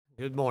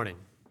Good morning.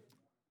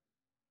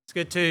 It's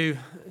good to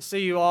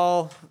see you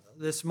all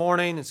this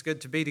morning. It's good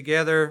to be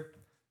together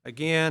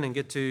again and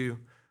get to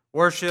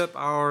worship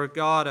our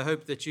God. I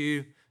hope that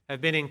you have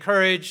been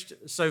encouraged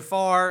so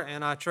far,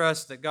 and I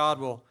trust that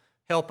God will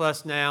help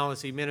us now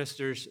as He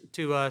ministers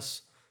to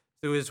us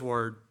through His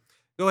Word.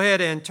 Go ahead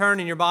and turn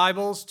in your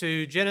Bibles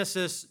to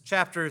Genesis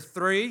chapter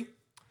 3.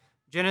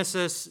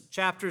 Genesis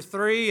chapter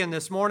 3, and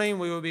this morning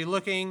we will be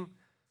looking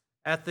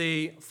at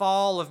the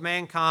fall of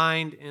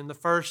mankind in the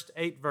first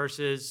 8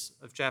 verses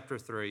of chapter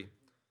 3.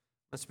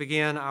 Let's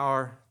begin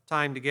our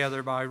time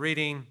together by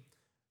reading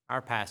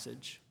our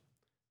passage.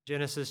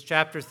 Genesis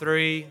chapter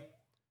 3,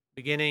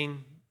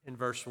 beginning in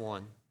verse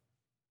 1.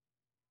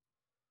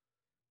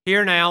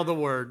 Hear now the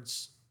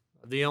words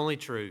of the only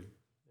true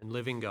and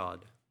living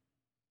God.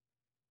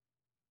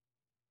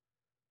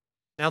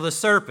 Now the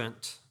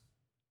serpent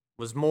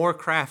was more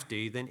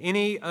crafty than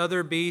any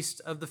other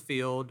beast of the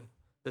field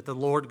that the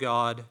Lord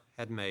God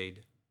had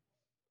made.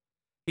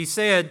 He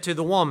said to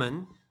the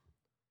woman,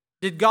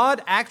 "Did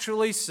God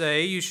actually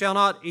say, 'You shall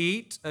not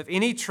eat of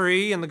any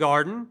tree in the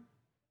garden'?"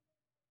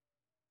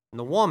 And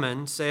the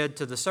woman said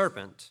to the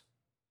serpent,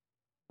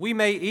 "We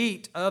may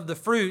eat of the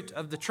fruit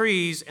of the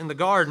trees in the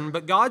garden,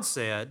 but God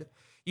said,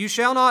 'You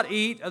shall not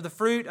eat of the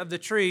fruit of the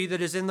tree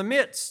that is in the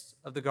midst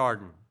of the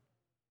garden,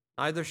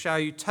 neither shall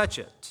you touch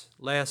it,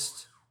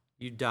 lest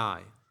you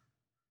die.'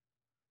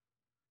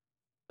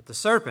 But the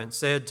serpent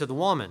said to the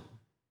woman,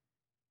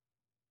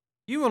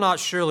 'You will not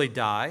surely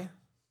die,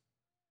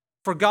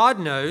 for God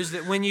knows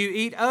that when you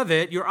eat of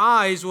it, your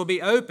eyes will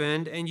be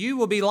opened, and you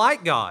will be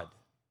like God,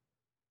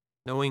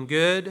 knowing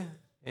good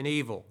and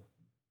evil.'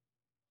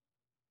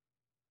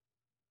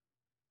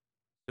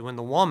 So when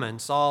the woman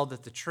saw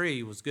that the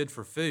tree was good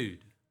for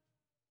food,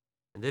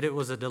 and that it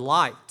was a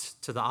delight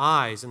to the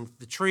eyes, and that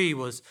the tree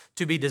was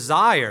to be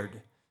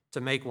desired to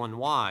make one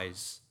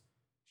wise,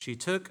 she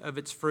took of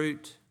its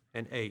fruit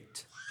and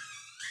ate.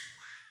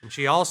 And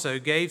she also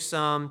gave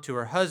some to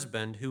her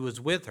husband who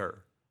was with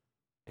her,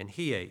 and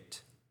he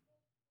ate.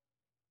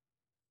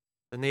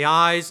 Then the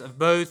eyes of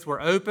both were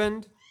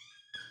opened,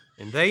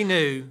 and they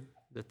knew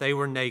that they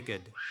were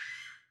naked.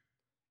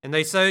 And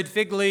they sewed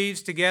fig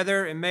leaves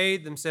together and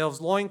made themselves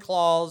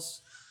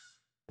loincloths.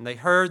 And they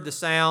heard the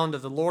sound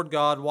of the Lord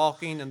God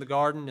walking in the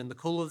garden in the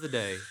cool of the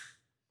day.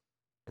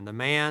 And the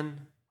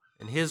man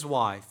and his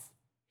wife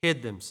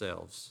hid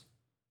themselves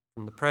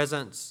from the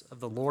presence of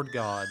the Lord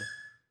God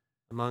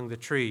among the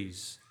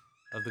trees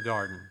of the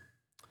garden."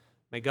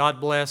 May God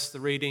bless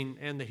the reading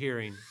and the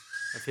hearing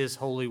of His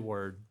holy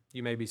word.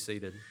 You may be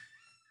seated.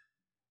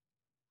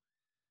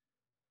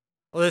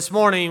 Well, this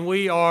morning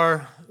we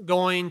are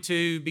going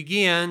to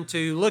begin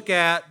to look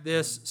at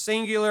this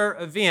singular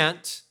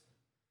event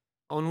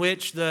on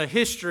which the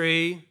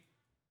history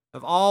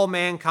of all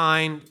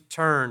mankind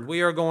turned.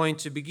 We are going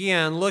to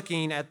begin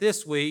looking at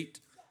this week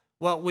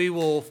what we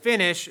will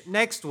finish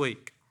next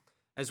week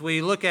as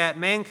we look at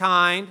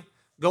mankind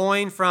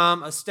going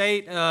from a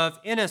state of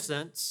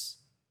innocence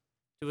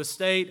to a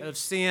state of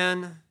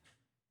sin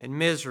and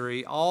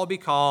misery, all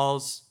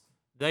because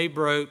they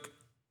broke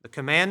the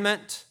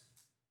commandment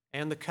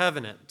and the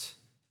covenant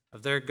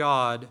of their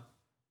God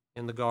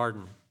in the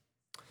garden.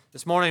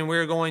 This morning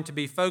we're going to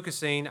be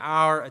focusing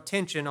our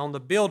attention on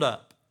the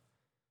buildup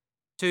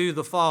to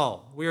the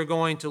fall. We are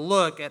going to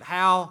look at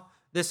how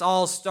this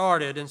all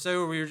started, and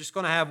so we're just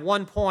going to have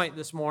one point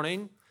this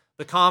morning,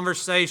 the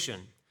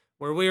conversation,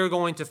 where we are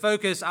going to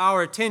focus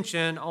our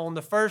attention on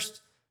the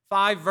first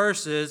 5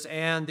 verses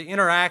and the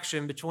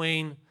interaction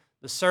between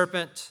the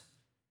serpent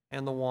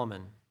and the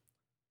woman.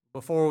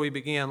 Before we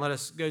begin, let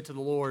us go to the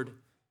Lord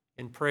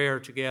in prayer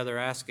together,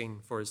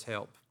 asking for His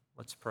help.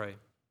 Let's pray.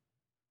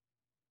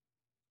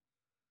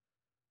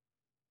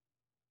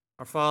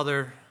 Our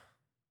Father,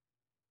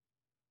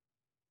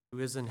 who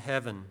is in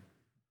heaven,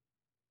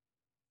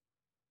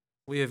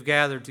 we have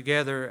gathered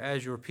together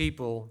as your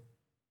people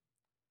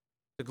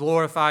to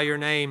glorify your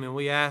name, and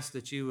we ask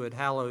that you would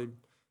hallow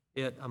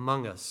it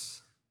among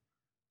us.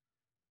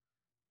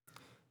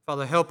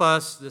 Father, help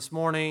us this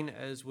morning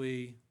as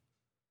we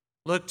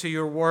look to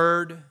your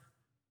word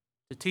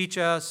to teach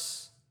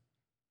us,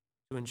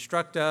 to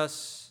instruct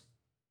us.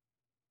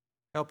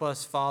 Help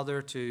us,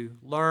 Father, to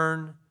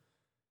learn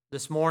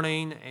this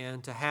morning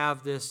and to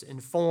have this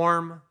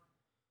inform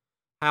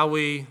how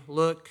we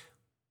look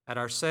at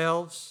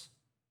ourselves,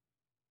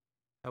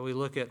 how we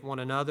look at one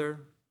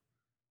another,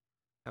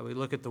 how we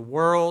look at the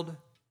world,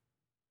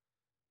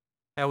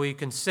 how we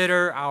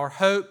consider our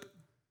hope,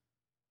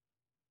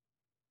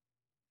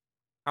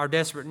 our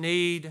desperate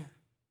need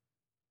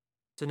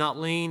to not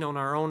lean on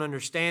our own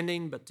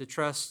understanding, but to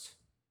trust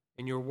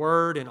in your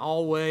word in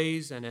all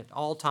ways and at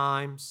all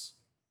times,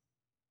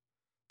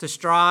 to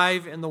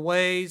strive in the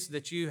ways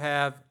that you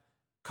have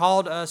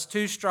called us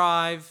to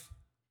strive,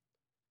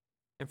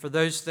 and for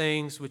those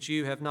things which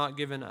you have not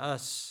given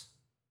us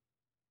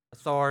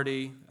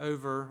authority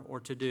over or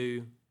to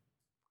do,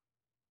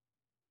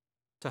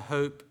 to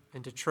hope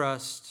and to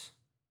trust,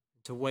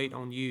 to wait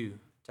on you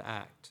to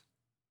act.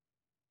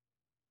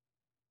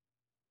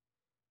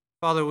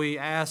 Father, we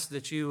ask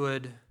that you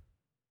would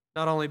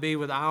not only be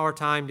with our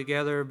time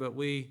together, but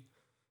we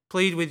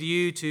plead with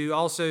you to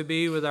also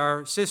be with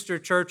our sister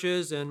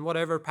churches in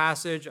whatever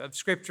passage of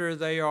Scripture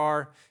they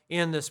are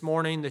in this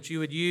morning, that you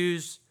would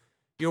use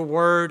your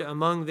word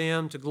among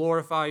them to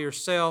glorify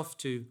yourself,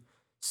 to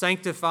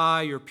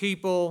sanctify your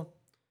people,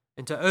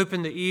 and to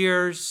open the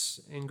ears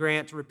and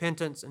grant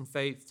repentance and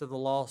faith to the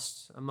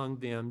lost among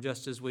them,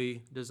 just as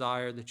we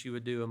desire that you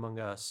would do among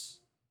us.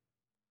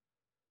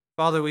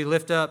 Father, we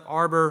lift up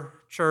Arbor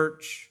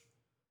Church,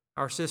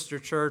 our sister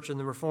church in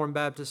the Reformed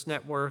Baptist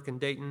Network in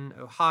Dayton,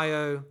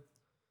 Ohio.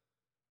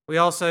 We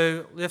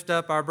also lift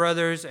up our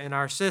brothers and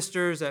our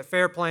sisters at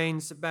Fair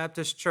Plains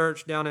Baptist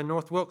Church down in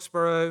North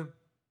Wilkesboro.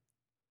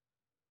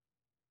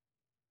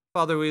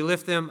 Father, we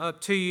lift them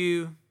up to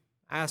you,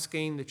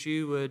 asking that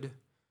you would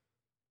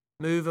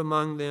move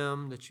among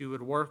them, that you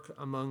would work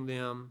among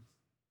them,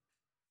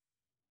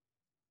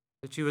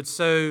 that you would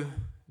so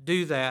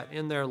do that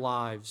in their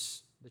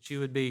lives, that you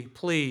would be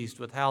pleased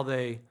with how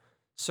they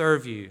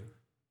serve you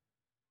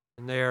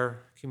in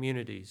their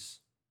communities.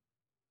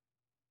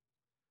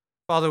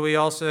 Father, we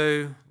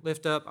also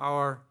lift up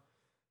our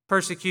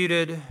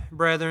persecuted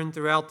brethren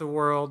throughout the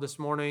world this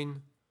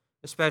morning,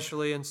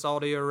 especially in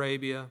Saudi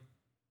Arabia.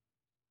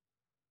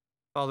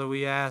 Father,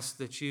 we ask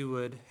that you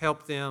would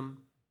help them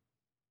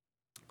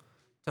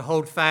to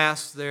hold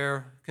fast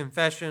their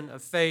confession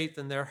of faith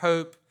and their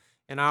hope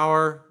in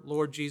our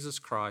Lord Jesus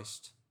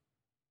Christ.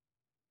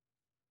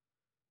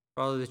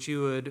 Father, that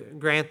you would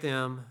grant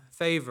them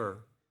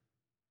favor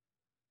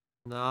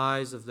in the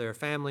eyes of their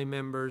family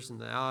members, in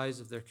the eyes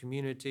of their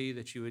community,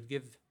 that you would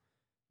give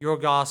your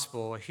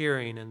gospel a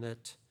hearing, and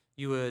that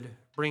you would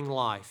bring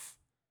life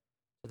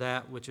to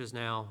that which is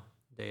now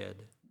dead.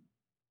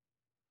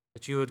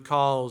 That you would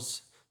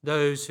cause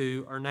those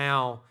who are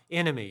now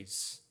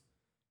enemies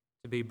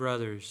to be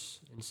brothers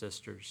and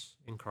sisters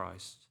in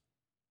Christ.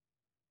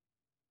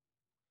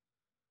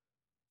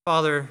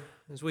 Father,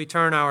 as we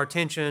turn our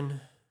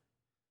attention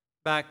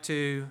back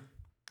to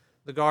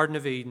the Garden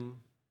of Eden,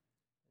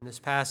 in this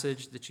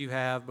passage that you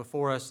have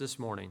before us this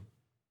morning,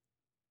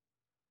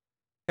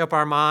 help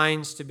our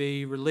minds to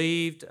be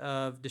relieved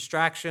of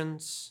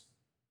distractions.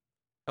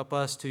 Help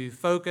us to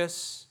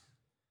focus.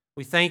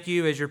 We thank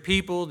you as your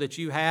people that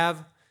you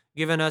have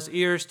given us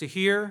ears to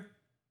hear.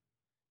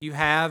 You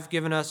have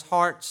given us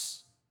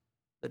hearts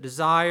that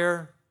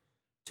desire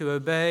to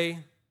obey.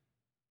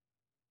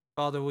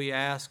 Father, we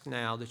ask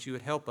now that you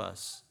would help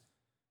us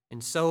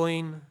in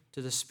sowing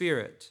to the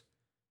Spirit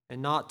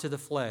and not to the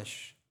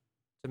flesh,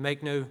 to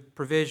make no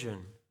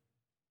provision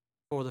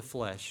for the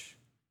flesh.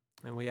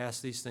 And we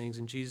ask these things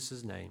in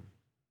Jesus' name.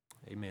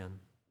 Amen.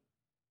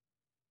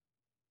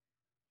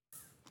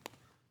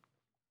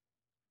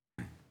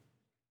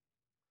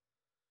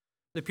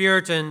 The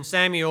Puritan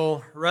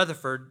Samuel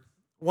Rutherford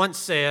once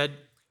said,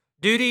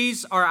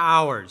 "Duties are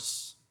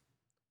ours,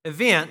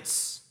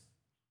 events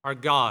are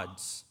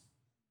God's."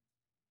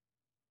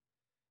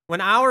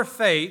 When our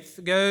faith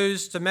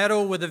goes to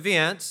meddle with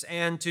events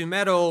and to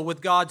meddle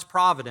with God's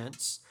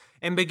providence,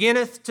 and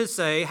beginneth to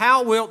say,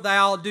 "How wilt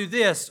thou do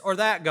this or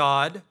that,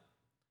 God?"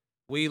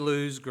 we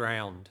lose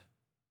ground.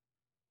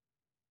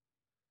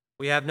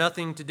 We have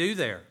nothing to do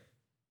there.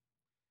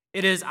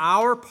 It is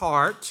our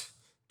part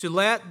to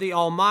let the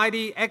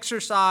Almighty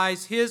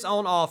exercise His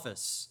own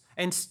office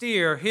and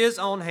steer His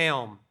own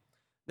helm.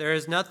 There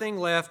is nothing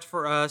left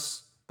for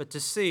us but to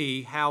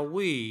see how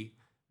we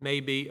may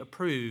be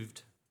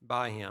approved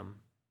by Him.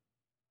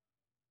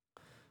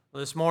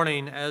 This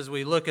morning, as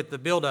we look at the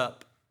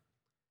buildup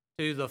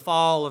to the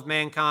fall of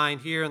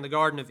mankind here in the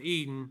Garden of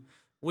Eden,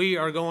 we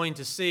are going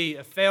to see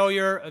a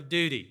failure of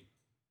duty.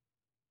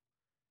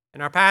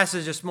 In our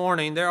passage this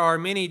morning, there are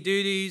many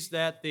duties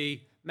that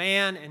the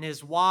man and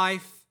his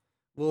wife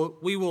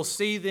we will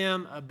see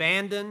them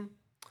abandon,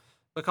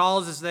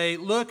 because as they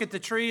look at the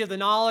tree of the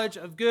knowledge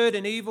of good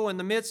and evil in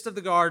the midst of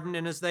the garden,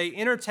 and as they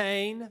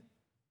entertain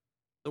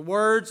the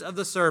words of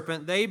the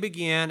serpent, they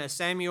begin, as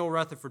Samuel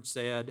Rutherford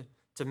said,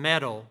 to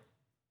meddle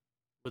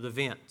with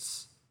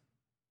events.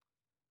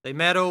 They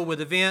meddle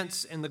with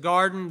events in the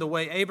garden the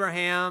way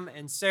Abraham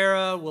and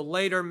Sarah will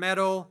later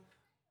meddle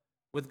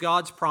with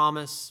God's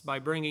promise by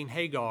bringing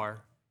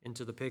Hagar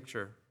into the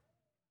picture.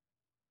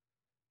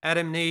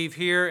 Adam and Eve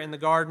here in the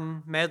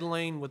garden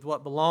meddling with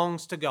what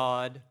belongs to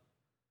God,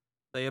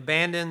 they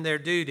abandon their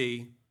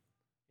duty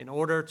in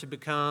order to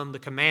become the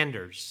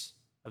commanders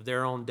of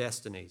their own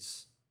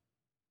destinies.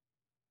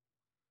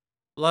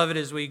 Beloved,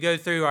 as we go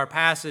through our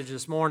passage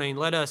this morning,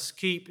 let us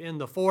keep in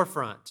the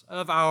forefront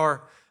of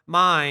our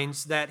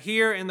minds that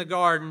here in the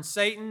garden,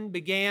 Satan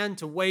began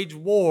to wage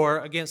war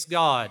against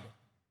God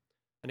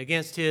and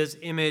against His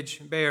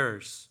image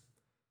bearers.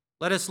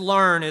 Let us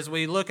learn, as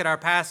we look at our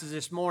passage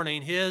this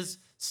morning, his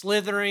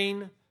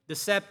slithering,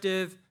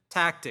 deceptive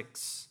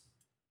tactics.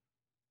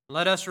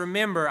 Let us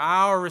remember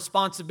our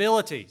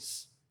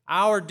responsibilities,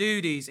 our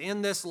duties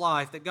in this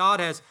life that God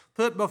has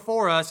put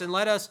before us, and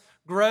let us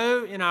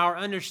grow in our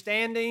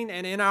understanding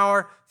and in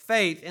our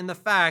faith in the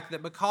fact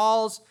that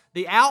because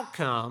the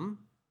outcome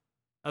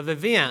of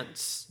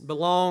events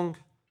belong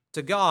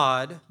to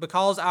God,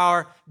 because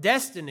our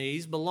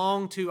destinies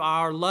belong to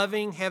our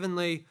loving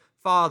Heavenly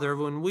Father,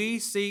 when we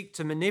seek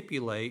to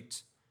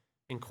manipulate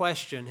and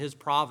question His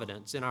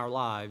providence in our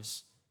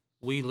lives,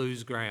 we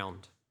lose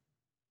ground.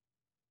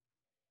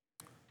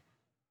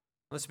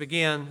 Let's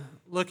begin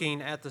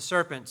looking at the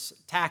serpent's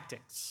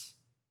tactics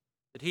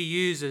that he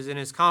uses in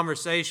his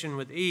conversation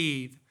with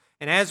Eve.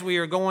 And as we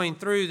are going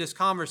through this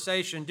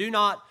conversation, do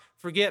not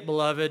forget,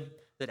 beloved,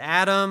 that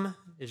Adam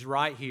is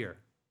right here.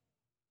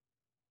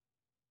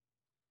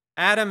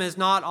 Adam is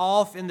not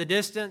off in the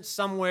distance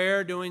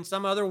somewhere doing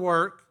some other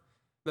work,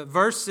 but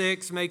verse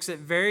 6 makes it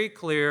very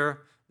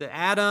clear that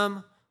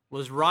Adam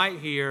was right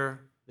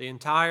here the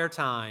entire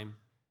time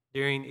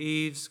during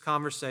Eve's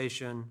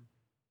conversation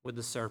with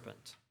the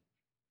serpent.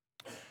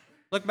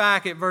 Look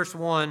back at verse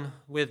 1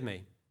 with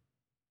me.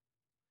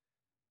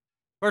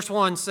 Verse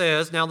 1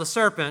 says, "Now the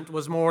serpent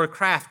was more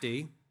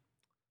crafty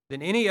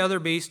than any other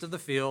beast of the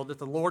field that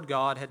the Lord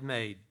God had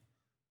made.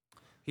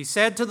 He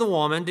said to the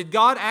woman, 'Did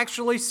God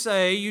actually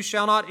say, you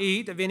shall not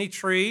eat of any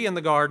tree in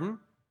the garden?'"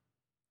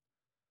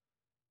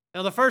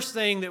 Now the first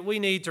thing that we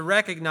need to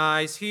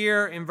recognize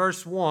here in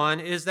verse 1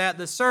 is that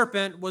the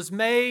serpent was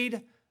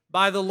made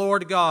by the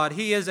Lord God.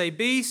 He is a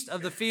beast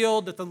of the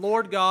field that the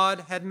Lord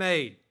God had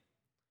made.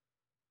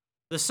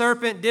 The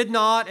serpent did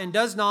not and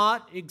does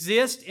not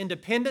exist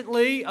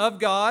independently of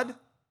God.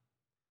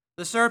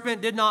 The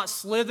serpent did not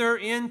slither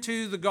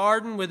into the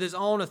garden with his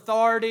own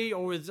authority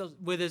or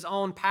with his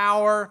own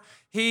power.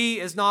 He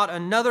is not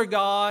another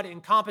god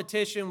in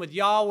competition with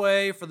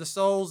Yahweh for the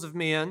souls of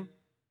men.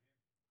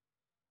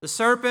 The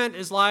serpent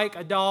is like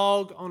a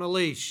dog on a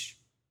leash.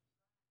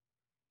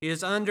 He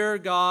is under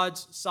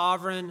God's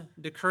sovereign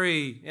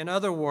decree. In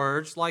other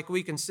words, like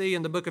we can see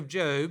in the book of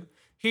Job,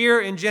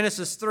 here in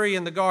Genesis 3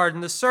 in the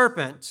garden, the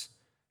serpent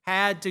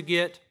had to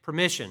get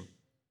permission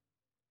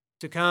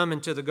to come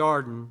into the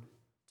garden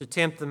to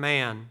tempt the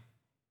man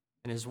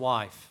and his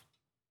wife.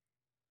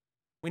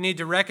 We need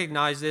to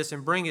recognize this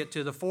and bring it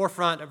to the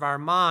forefront of our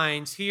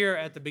minds here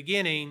at the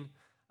beginning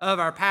of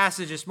our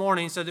passage this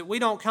morning, so that we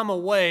don't come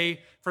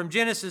away from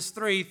Genesis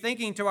 3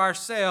 thinking to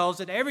ourselves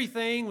that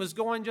everything was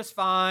going just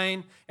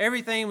fine,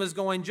 everything was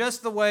going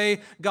just the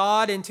way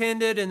God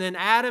intended, and then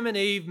Adam and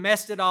Eve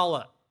messed it all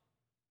up.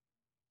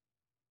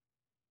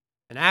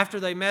 And after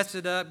they messed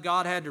it up,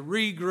 God had to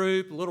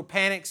regroup, a little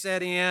panic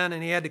set in,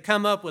 and He had to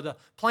come up with a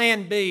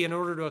plan B in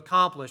order to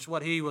accomplish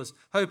what He was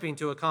hoping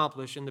to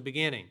accomplish in the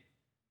beginning.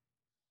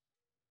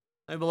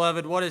 My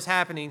beloved, what is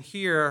happening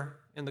here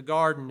in the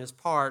garden is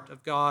part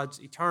of God's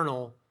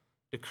eternal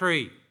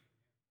decree.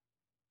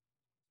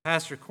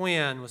 Pastor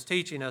Quinn was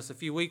teaching us a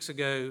few weeks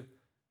ago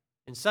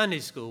in Sunday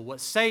school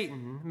what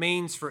Satan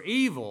means for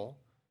evil.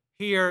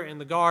 Here in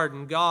the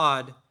garden,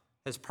 God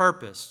has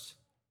purposed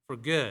for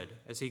good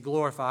as He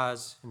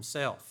glorifies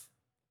Himself.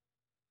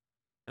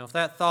 Now, if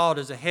that thought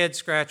is a head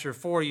scratcher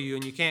for you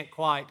and you can't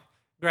quite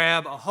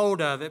grab a hold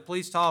of it,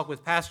 please talk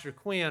with Pastor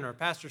Quinn or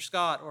Pastor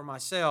Scott or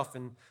myself,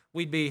 and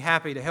we'd be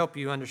happy to help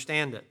you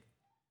understand it.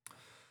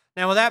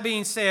 Now, with that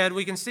being said,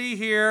 we can see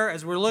here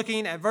as we're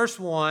looking at verse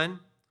 1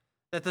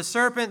 that the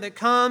serpent that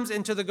comes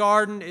into the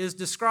garden is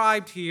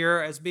described here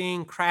as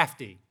being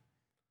crafty.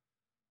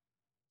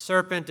 The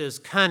serpent is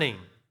cunning.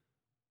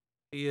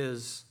 He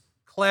is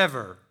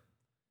clever.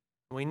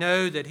 We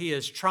know that he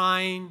is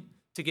trying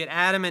to get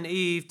Adam and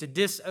Eve to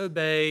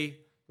disobey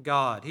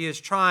God. He is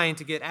trying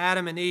to get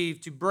Adam and Eve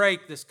to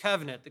break this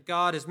covenant that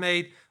God has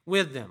made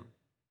with them.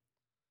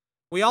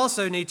 We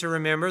also need to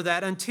remember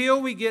that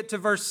until we get to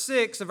verse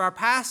 6 of our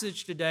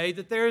passage today,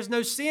 that there is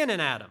no sin in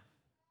Adam.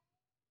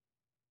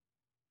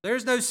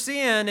 There's no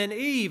sin in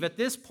Eve at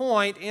this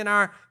point in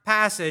our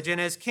passage. And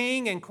as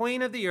king and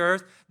queen of the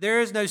earth, there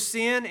is no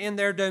sin in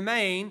their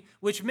domain,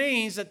 which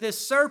means that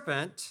this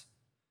serpent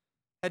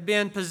had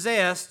been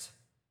possessed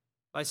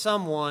by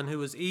someone who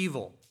was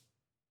evil.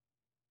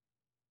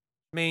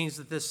 It means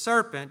that this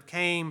serpent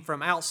came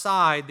from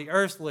outside the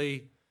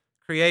earthly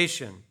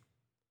creation.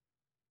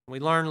 We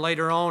learn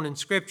later on in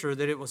Scripture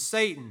that it was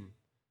Satan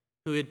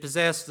who had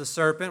possessed the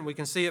serpent. We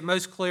can see it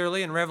most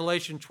clearly in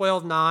Revelation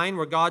 12:9,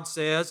 where God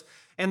says,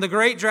 "And the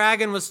great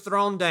dragon was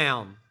thrown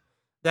down,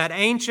 that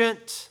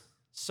ancient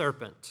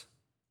serpent,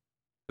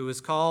 who is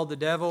called the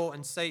devil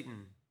and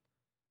Satan,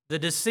 the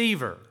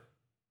deceiver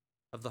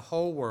of the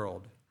whole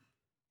world.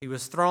 He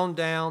was thrown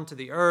down to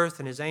the earth,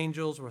 and his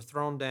angels were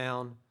thrown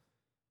down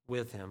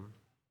with him."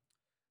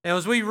 Now,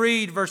 as we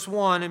read verse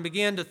 1 and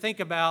begin to think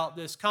about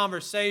this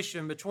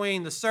conversation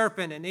between the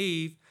serpent and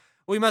Eve,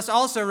 we must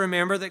also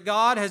remember that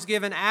God has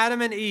given Adam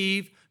and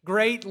Eve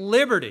great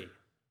liberty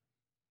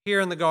here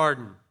in the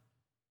garden.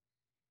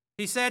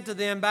 He said to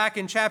them back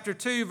in chapter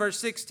 2, verse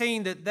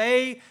 16, that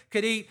they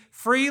could eat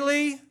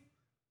freely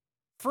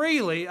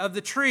of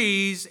the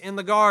trees in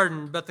the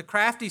garden. But the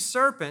crafty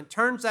serpent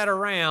turns that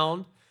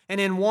around and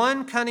in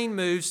one cunning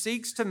move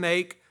seeks to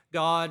make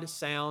God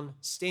sound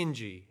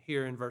stingy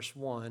here in verse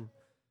 1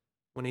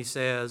 when he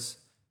says,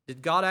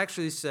 "Did God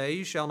actually say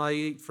you shall not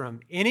eat from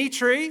any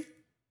tree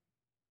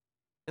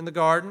in the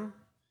garden?"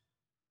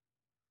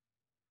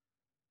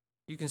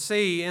 You can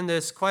see in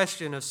this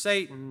question of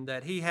Satan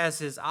that he has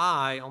his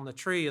eye on the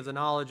tree of the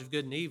knowledge of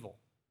good and evil.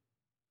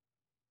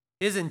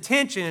 His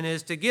intention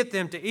is to get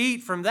them to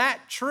eat from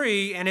that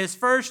tree, and his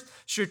first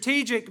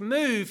strategic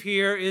move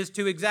here is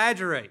to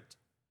exaggerate.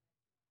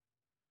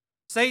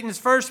 Satan's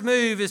first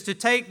move is to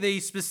take the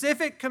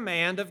specific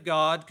command of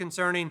God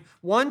concerning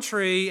one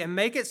tree and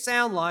make it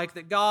sound like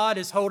that God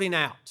is holding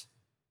out.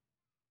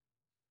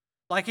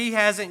 Like he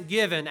hasn't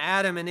given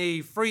Adam and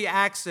Eve free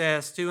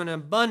access to an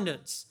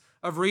abundance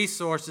of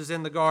resources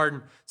in the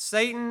garden.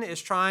 Satan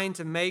is trying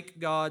to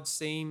make God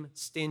seem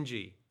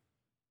stingy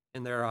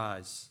in their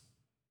eyes.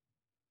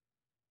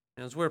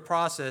 And as we're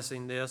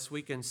processing this,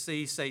 we can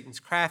see Satan's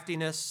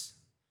craftiness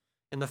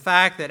in the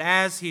fact that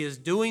as he is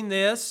doing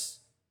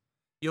this,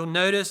 you'll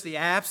notice the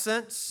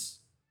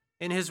absence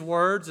in his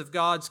words of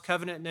God's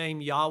covenant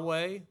name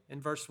Yahweh in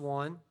verse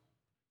 1.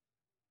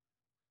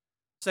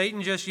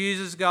 Satan just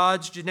uses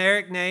God's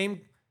generic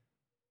name,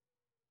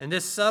 and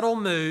this subtle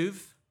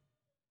move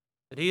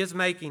that he is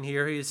making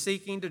here, he is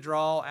seeking to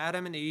draw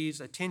Adam and Eve's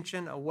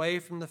attention away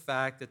from the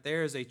fact that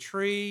there is a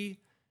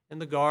tree in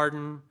the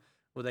garden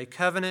with a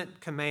covenant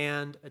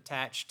command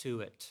attached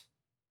to it,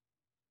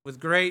 with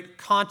great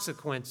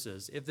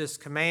consequences if this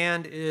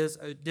command is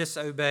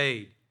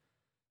disobeyed.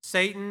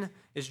 Satan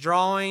is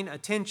drawing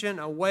attention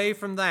away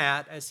from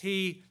that as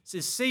he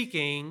is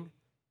seeking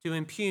to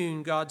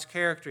impugn God's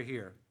character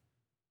here.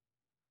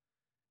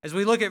 As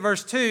we look at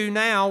verse 2,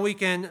 now we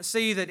can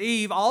see that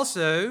Eve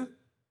also,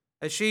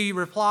 as she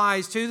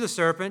replies to the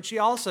serpent, she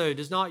also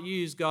does not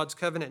use God's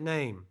covenant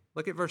name.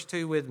 Look at verse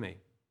 2 with me.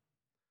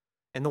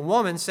 And the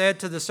woman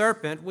said to the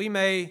serpent, "We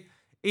may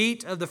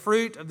eat of the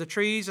fruit of the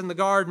trees in the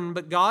garden,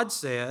 but God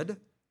said,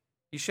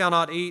 you shall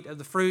not eat of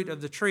the fruit of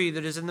the tree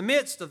that is in the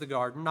midst of the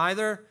garden,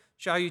 neither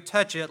shall you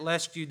touch it,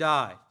 lest you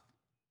die."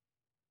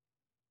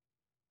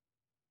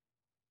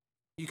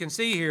 You can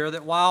see here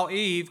that while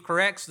Eve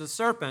corrects the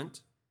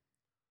serpent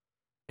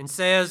and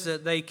says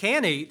that they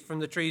can eat from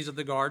the trees of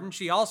the garden,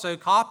 she also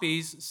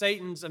copies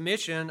Satan's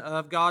omission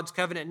of God's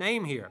covenant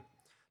name here.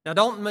 Now,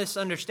 don't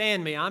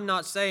misunderstand me. I'm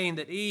not saying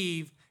that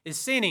Eve is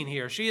sinning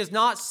here. She is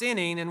not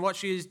sinning in what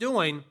she is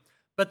doing,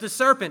 but the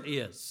serpent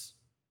is.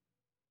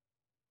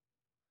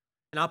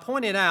 And I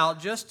point it out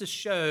just to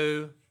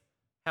show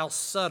how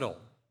subtle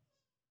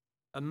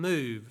a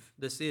move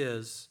this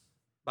is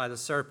by the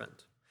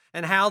serpent,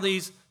 and how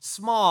these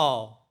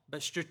small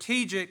but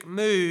strategic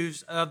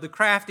moves of the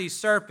crafty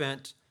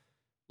serpent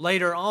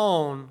later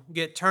on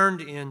get turned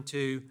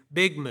into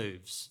big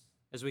moves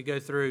as we go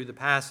through the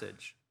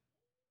passage.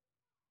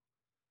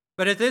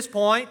 But at this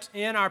point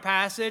in our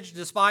passage,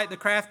 despite the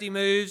crafty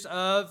moves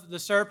of the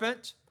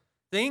serpent,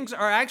 things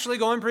are actually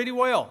going pretty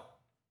well.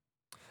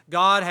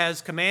 God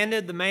has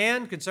commanded the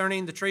man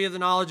concerning the tree of the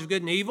knowledge of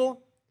good and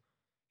evil.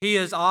 He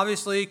has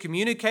obviously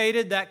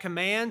communicated that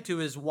command to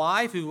his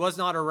wife, who was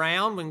not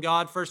around when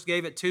God first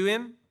gave it to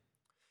him.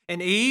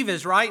 And Eve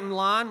is right in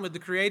line with the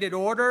created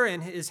order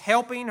and is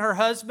helping her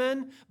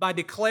husband by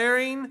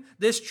declaring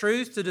this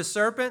truth to the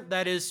serpent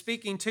that is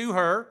speaking to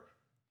her.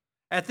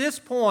 At this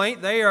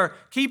point, they are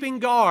keeping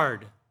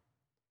guard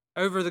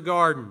over the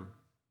garden.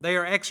 They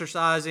are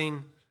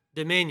exercising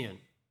dominion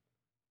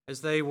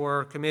as they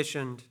were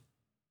commissioned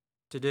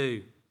to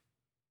do.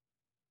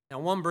 Now,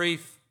 one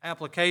brief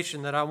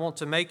application that I want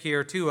to make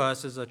here to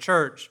us as a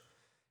church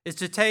is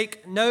to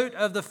take note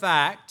of the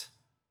fact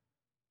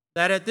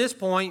that at this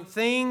point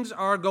things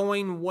are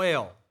going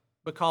well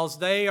because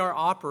they are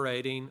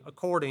operating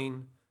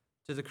according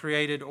to the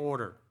created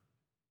order.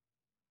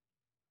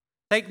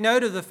 Take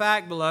note of the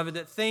fact, beloved,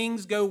 that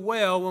things go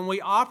well when we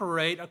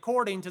operate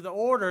according to the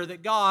order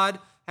that God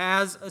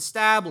has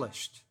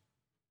established.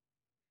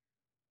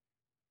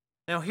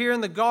 Now, here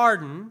in the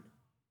garden,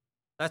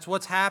 that's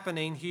what's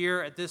happening here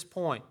at this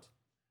point.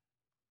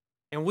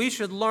 And we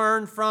should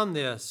learn from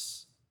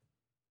this.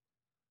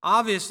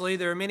 Obviously,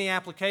 there are many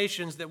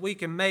applications that we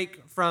can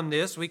make from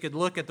this. We could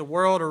look at the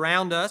world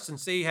around us and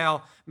see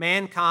how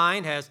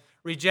mankind has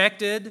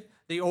rejected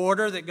the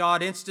order that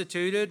God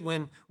instituted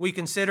when we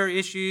consider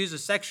issues of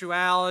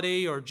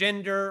sexuality or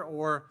gender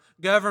or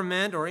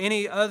government or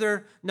any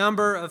other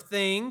number of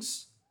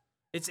things.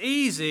 It's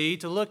easy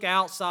to look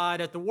outside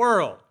at the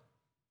world,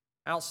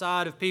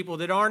 outside of people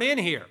that aren't in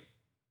here,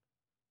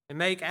 and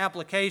make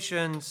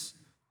applications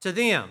to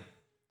them.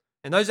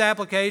 And those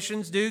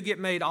applications do get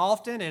made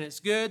often, and it's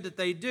good that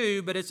they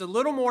do, but it's a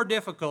little more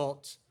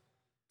difficult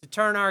to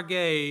turn our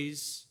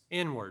gaze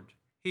inward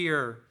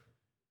here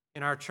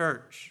in our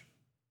church.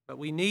 But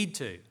we need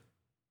to.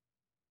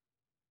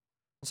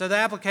 So the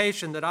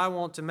application that I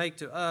want to make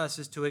to us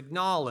is to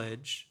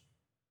acknowledge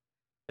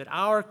that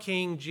our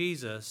King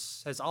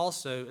Jesus has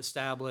also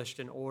established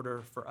an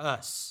order for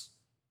us.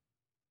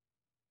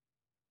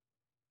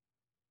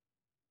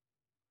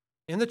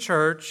 In the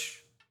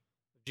church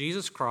of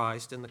Jesus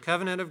Christ, in the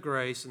covenant of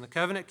grace, in the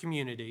covenant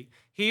community,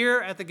 here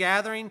at the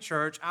Gathering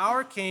Church,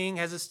 our King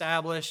has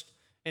established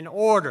an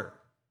order,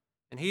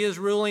 and he is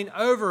ruling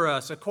over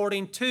us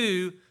according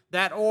to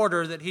that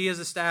order that he has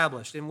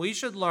established. And we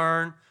should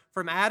learn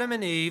from Adam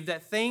and Eve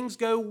that things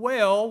go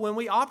well when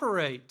we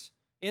operate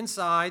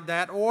inside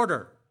that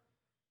order.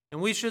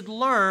 And we should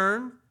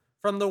learn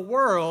from the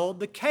world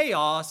the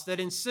chaos that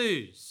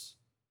ensues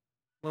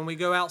when we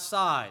go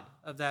outside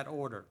of that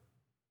order.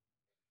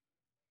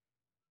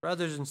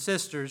 Brothers and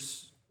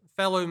sisters,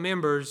 fellow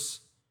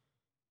members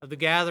of the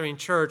gathering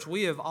church,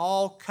 we have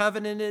all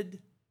covenanted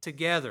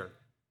together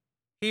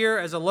here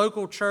as a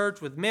local church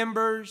with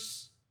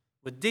members,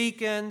 with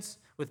deacons,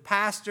 with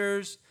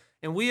pastors,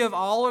 and we have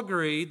all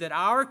agreed that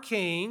our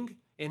King,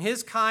 in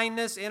His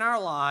kindness in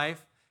our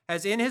life,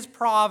 has in His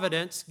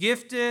providence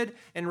gifted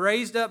and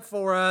raised up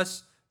for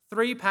us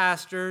 3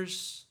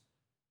 pastors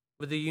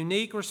with the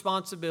unique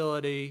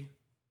responsibility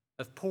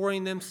of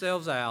pouring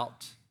themselves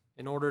out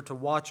in order to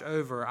watch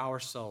over our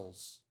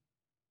souls.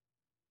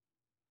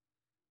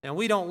 Now,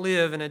 we don't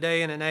live in a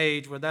day and an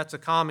age where that's a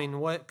common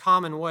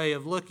way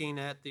of looking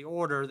at the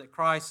order that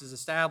Christ has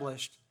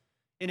established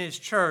in His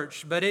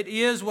church, but it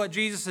is what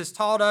Jesus has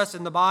taught us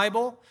in the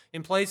Bible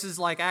in places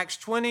like Acts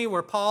 20,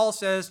 where Paul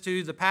says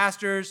to the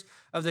pastors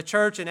of the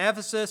church in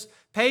Ephesus,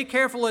 "Pay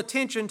careful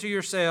attention to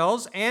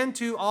yourselves and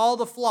to all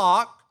the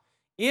flock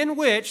in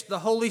which the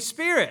Holy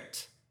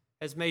Spirit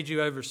has made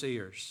you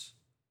overseers,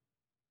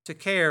 to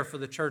care for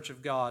the church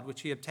of God,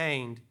 which He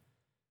obtained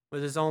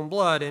with His own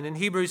blood." And in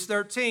Hebrews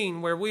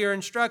 13, where we are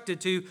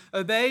instructed to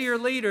obey your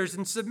leaders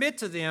and submit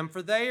to them,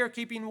 for they are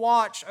keeping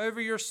watch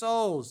over your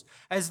souls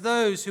as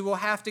those who will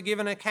have to give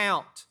an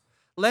account.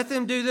 Let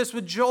them do this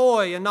with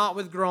joy and not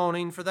with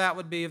groaning, for that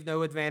would be of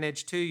no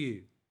advantage to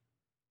you.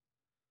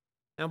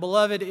 Now,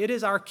 beloved, it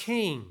is our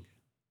King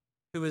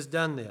who has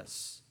done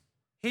this.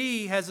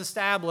 He has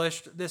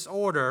established this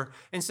order.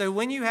 And so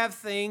when you have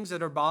things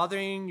that are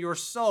bothering your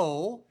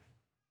soul,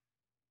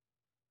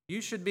 you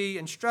should be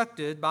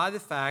instructed by the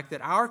fact that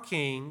our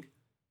King,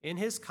 in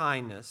His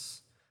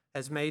kindness,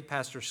 has made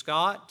Pastor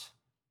Scott,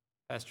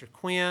 Pastor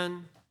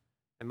Quinn,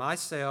 and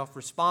myself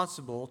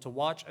responsible to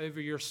watch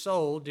over your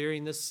soul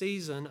during this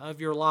season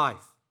of your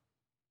life.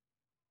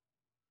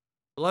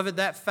 Beloved,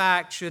 that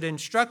fact should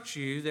instruct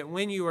you that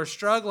when you are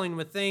struggling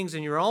with things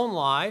in your own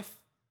life,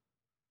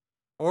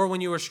 or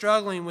when you are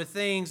struggling with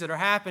things that are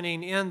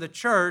happening in the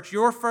church,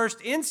 your first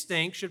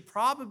instinct should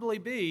probably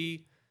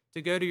be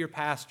to go to your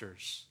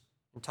pastors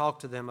and talk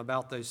to them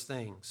about those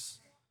things.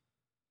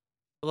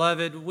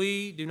 Beloved,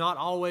 we do not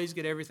always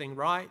get everything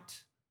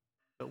right,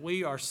 but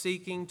we are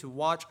seeking to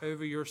watch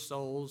over your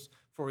souls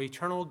for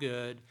eternal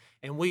good,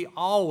 and we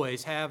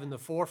always have in the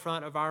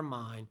forefront of our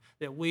mind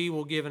that we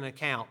will give an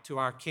account to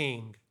our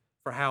King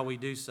for how we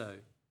do so.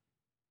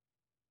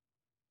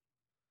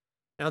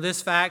 Now,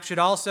 this fact should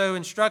also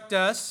instruct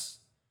us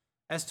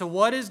as to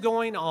what is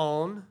going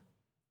on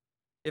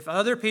if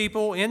other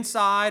people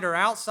inside or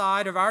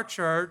outside of our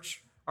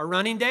church are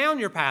running down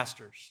your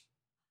pastors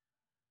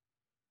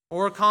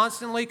or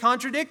constantly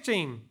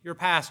contradicting your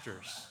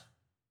pastors.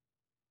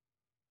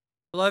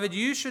 Beloved,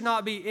 you should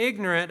not be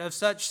ignorant of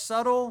such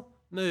subtle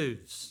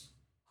moves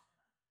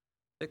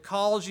that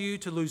cause you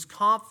to lose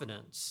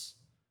confidence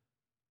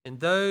in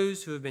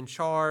those who have been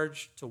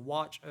charged to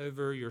watch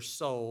over your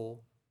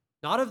soul,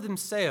 not of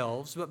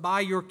themselves, but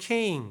by your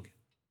King.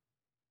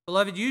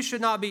 Beloved, you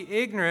should not be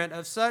ignorant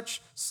of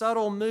such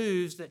subtle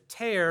moves that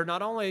tear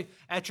not only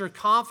at your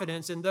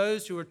confidence in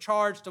those who are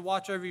charged to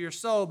watch over your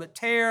soul, but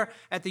tear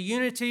at the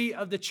unity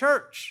of the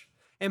church.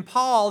 And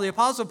Paul, the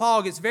Apostle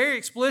Paul, gets very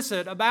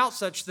explicit about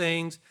such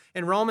things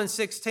in Romans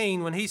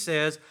 16 when he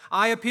says,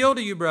 "I appeal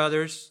to you,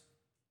 brothers,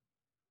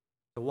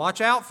 to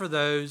watch out for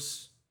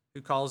those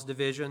who cause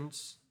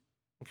divisions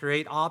and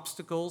create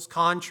obstacles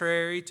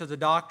contrary to the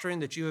doctrine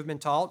that you have been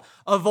taught.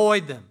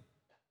 Avoid them.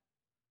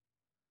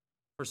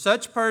 For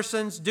such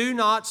persons do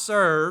not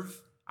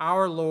serve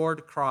our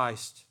Lord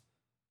Christ,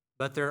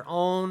 but their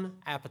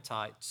own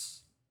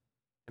appetites.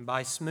 And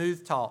by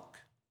smooth talk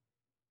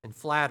and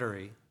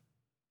flattery,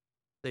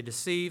 they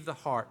deceive the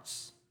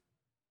hearts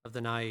of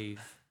the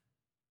naive."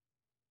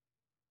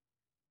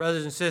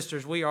 Brothers and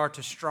sisters, we are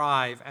to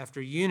strive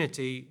after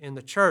unity in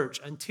the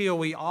church until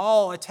we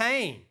all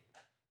attain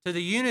to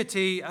the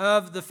unity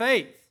of the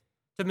faith,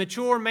 to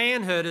mature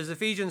manhood, as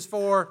Ephesians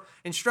 4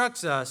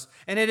 instructs us.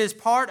 And it is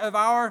part of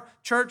our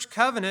church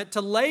covenant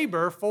to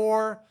labor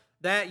for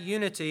that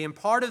unity. And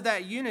part of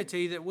that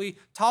unity that we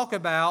talk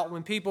about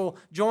when people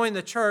join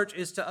the church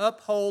is to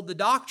uphold the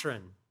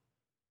doctrine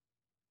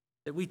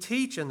that we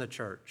teach in the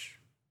church.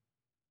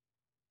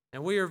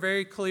 And we are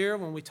very clear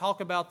when we talk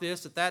about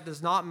this that that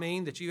does not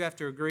mean that you have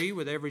to agree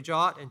with every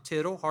jot and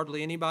tittle.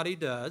 Hardly anybody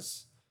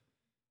does.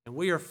 And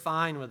we are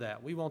fine with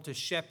that. We want to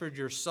shepherd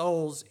your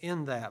souls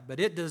in that. But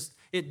it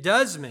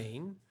does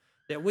mean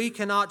that we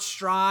cannot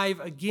strive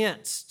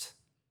against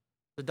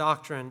the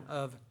doctrine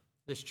of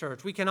this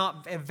church. We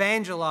cannot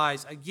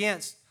evangelize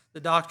against the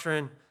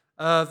doctrine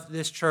of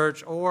this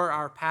church or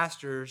our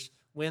pastors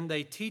when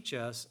they teach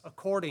us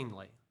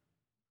accordingly.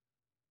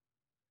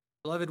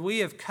 Beloved, we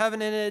have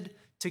covenanted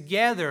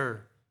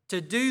together to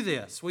do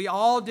this. We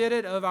all did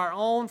it of our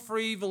own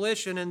free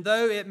volition, and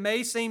though it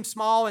may seem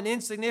small and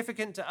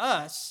insignificant to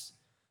us,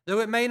 though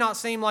it may not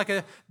seem like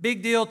a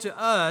big deal to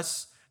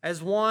us,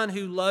 as one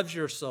who loves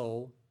your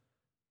soul,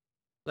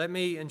 let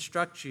me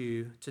instruct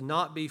you to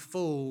not be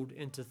fooled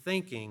into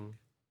thinking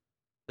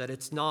that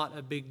it's not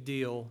a big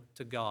deal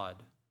to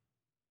God.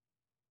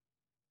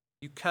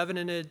 You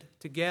covenanted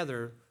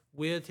together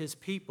with his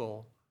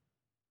people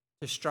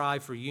to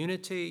strive for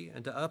unity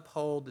and to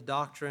uphold the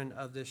doctrine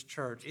of this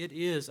church. It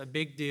is a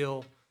big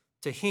deal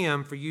to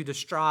him for you to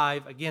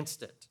strive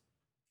against it.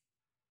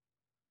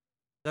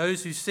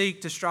 Those who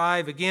seek to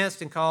strive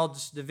against and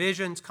cause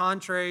divisions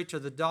contrary to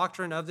the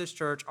doctrine of this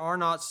church are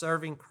not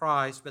serving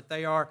Christ, but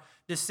they are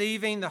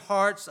deceiving the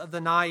hearts of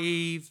the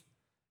naive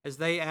as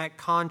they act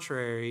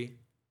contrary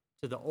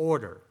to the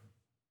order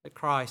that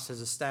Christ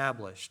has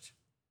established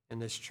in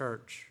this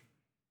church.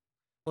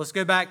 Let's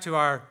go back to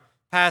our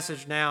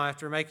passage now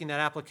after making that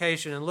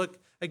application and look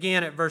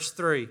again at verse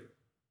 3.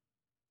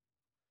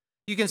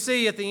 You can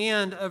see at the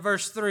end of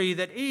verse 3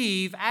 that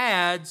Eve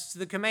adds to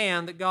the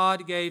command that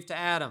God gave to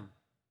Adam.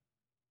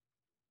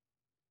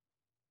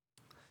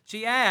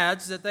 She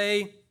adds that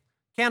they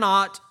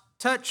cannot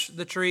touch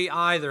the tree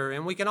either.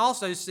 And we can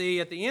also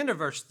see at the end of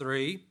verse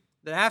 3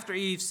 that after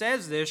Eve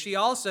says this, she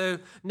also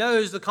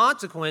knows the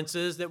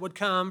consequences that would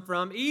come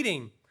from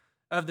eating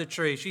of the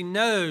tree. She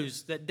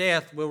knows that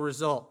death will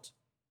result.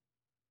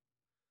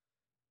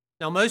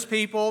 Now, most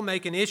people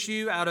make an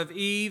issue out of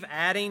Eve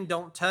adding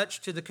 "don't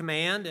touch" to the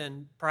command,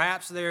 and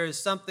perhaps there is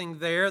something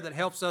there that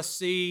helps us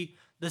see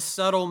the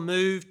subtle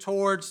move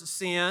towards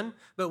sin.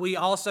 But we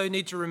also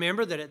need to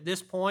remember that at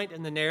this point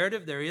in the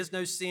narrative, there is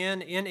no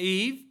sin in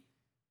Eve.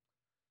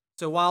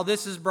 So while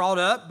this is brought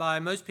up by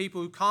most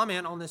people who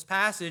comment on this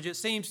passage, it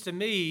seems to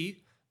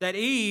me that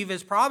Eve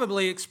is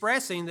probably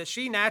expressing that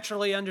she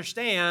naturally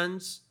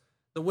understands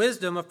the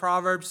wisdom of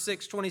Proverbs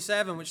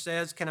 6:27, which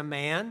says, "Can a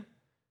man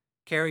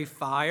carry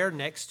fire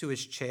next to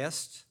his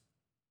chest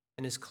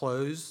and his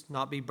clothes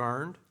not be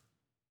burned?"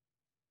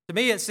 To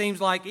me, it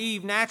seems like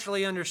Eve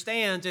naturally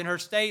understands in her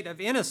state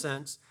of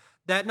innocence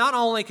that not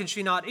only can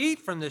she not eat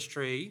from this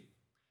tree,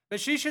 but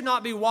she should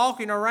not be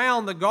walking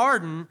around the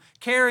garden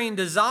carrying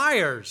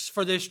desires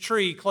for this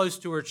tree close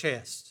to her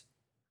chest.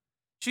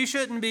 She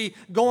shouldn't be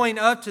going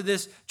up to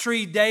this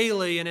tree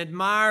daily and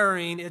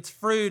admiring its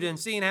fruit and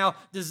seeing how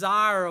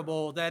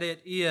desirable that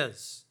it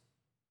is.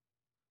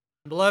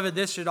 Beloved,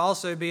 this should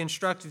also be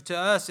instructive to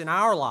us in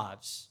our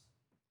lives.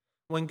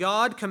 When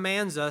God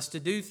commands us to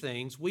do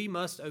things, we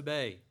must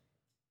obey.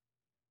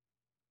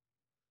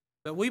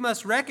 But we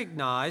must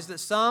recognize that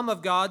some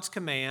of God's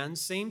commands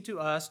seem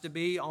to us to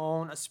be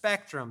on a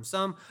spectrum.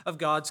 Some of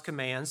God's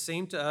commands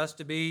seem to us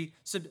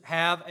to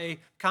have a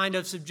kind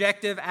of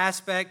subjective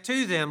aspect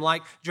to them,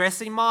 like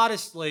dressing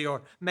modestly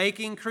or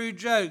making crude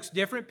jokes.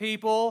 Different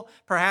people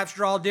perhaps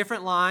draw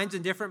different lines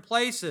in different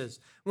places.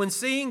 When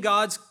seeing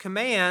God's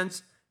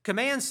commands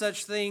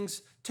such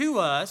things to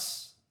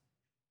us,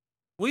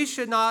 we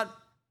should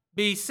not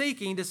be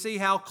seeking to see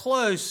how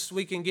close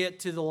we can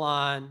get to the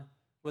line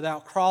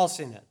without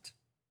crossing it.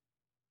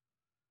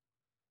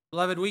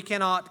 Beloved, we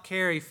cannot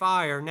carry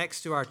fire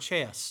next to our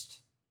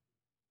chest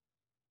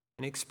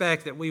and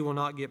expect that we will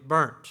not get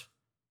burnt.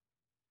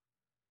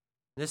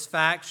 This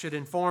fact should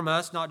inform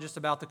us not just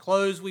about the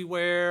clothes we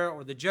wear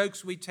or the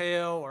jokes we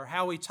tell or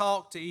how we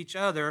talk to each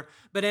other,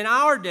 but in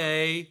our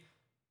day,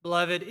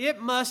 beloved,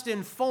 it must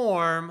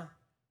inform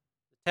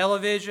the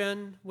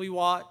television we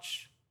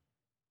watch,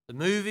 the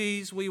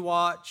movies we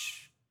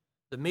watch,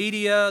 the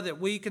media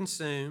that we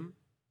consume.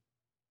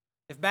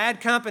 If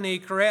bad company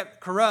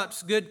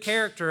corrupts good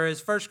character, as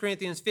 1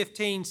 Corinthians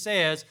 15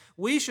 says,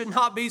 we should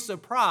not be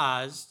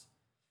surprised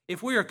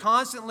if we are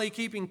constantly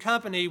keeping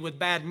company with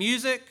bad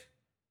music,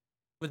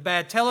 with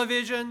bad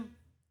television,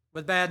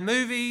 with bad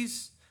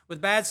movies,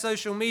 with bad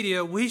social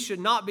media. We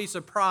should not be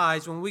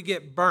surprised when we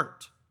get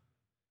burnt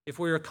if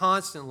we are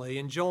constantly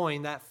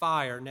enjoying that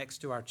fire next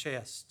to our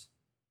chest.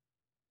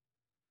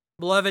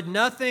 Beloved,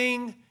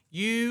 nothing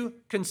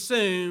you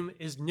consume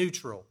is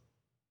neutral.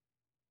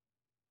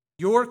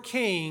 Your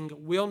King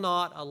will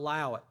not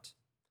allow it.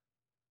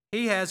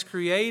 He has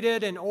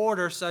created an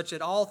order such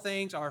that all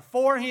things are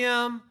for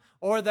him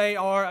or they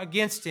are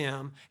against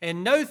him,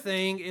 and no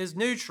thing is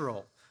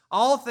neutral.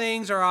 All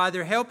things are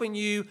either helping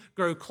you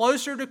grow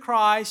closer to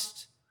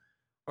Christ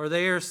or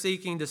they are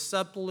seeking to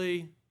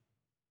subtly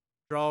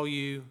draw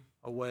you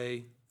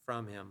away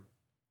from him.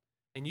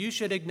 And you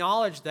should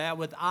acknowledge that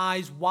with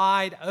eyes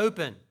wide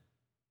open.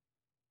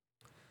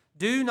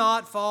 Do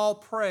not fall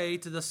prey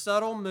to the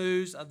subtle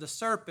moves of the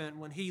serpent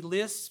when he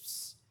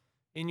lisps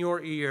in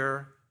your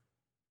ear.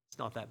 It's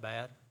not that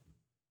bad.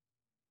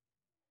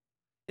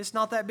 It's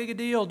not that big a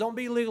deal. Don't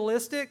be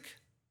legalistic.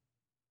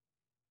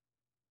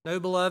 No,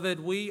 beloved,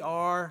 we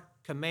are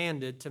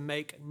commanded to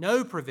make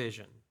no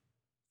provision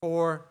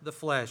for the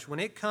flesh.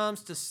 When it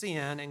comes to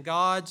sin and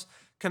God's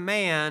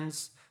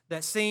commands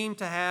that seem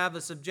to have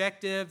a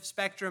subjective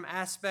spectrum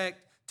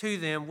aspect to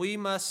them, we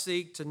must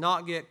seek to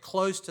not get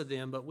close to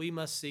them, but we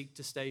must seek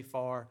to stay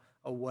far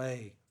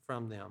away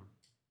from them.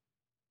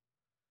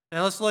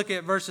 Now let's look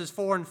at verses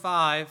 4 and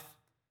 5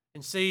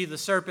 and see the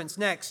serpent's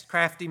next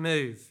crafty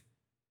move.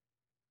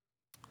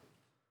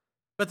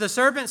 But the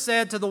serpent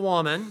said to the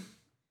woman,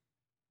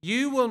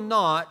 "You will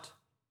not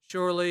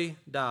surely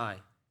die.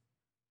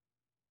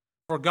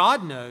 For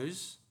God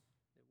knows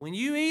that when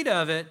you eat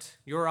of it,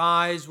 your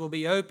eyes will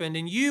be opened,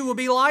 and you will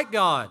be like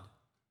God,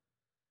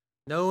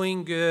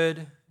 knowing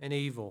good and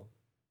evil."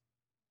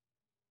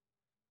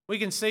 We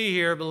can see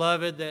here,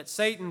 beloved, that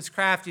Satan's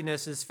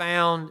craftiness is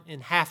found in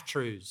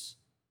half-truths.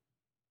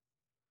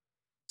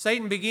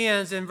 Satan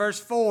begins in verse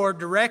 4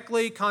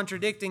 directly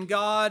contradicting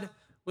God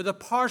with a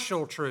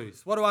partial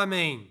truth. What do I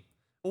mean?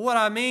 Well, what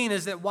I mean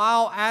is that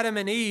while Adam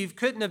and Eve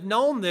couldn't have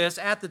known this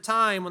at the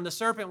time when the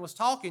serpent was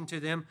talking to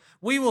them,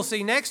 we will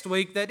see next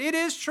week that it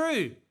is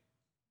true.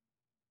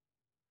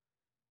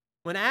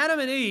 When Adam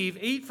and Eve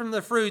eat from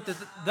the fruit,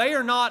 that they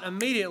are not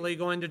immediately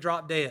going to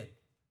drop dead.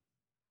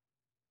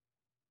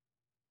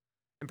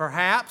 And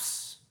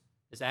perhaps,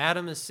 as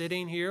Adam is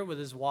sitting here with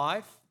his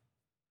wife,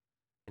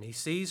 and he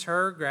sees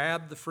her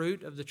grab the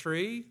fruit of the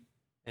tree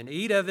and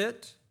eat of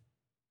it,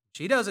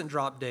 she doesn't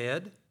drop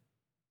dead.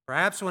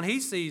 Perhaps when he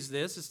sees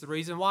this, it's the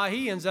reason why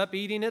he ends up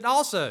eating it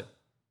also.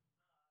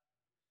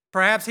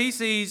 Perhaps he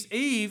sees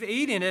Eve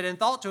eating it and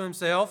thought to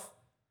himself,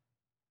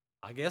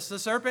 I guess the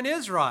serpent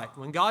is right.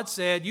 When God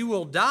said, "You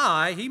will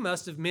die," he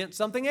must have meant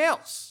something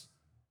else.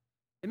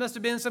 It must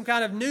have been some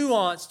kind of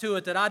nuance to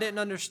it that I didn't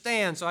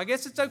understand, so I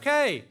guess it's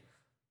okay.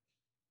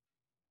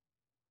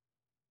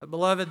 But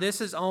beloved, this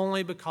is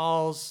only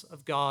because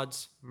of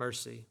God's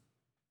mercy.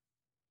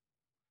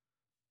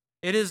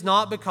 It is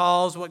not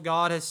because what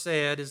God has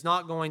said is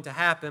not going to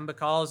happen,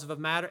 because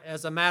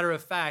as a matter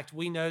of fact,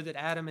 we know that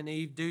Adam and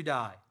Eve do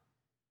die.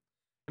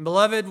 And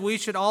beloved, we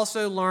should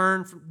also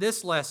learn from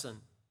this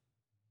lesson.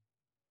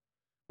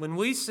 When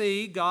we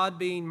see God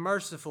being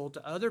merciful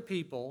to other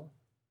people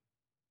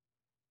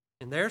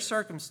in their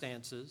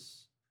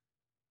circumstances,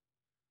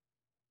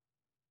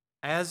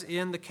 as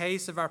in the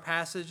case of our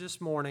passage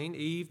this morning,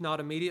 Eve not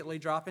immediately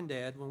dropping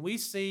dead, when we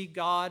see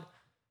God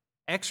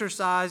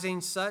exercising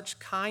such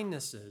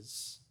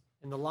kindnesses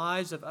in the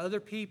lives of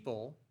other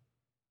people,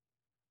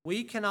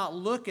 we cannot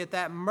look at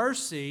that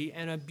mercy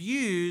and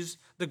abuse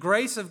the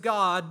grace of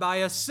God by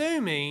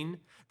assuming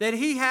that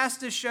He has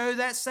to show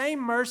that same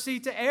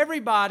mercy to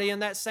everybody in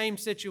that same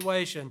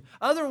situation.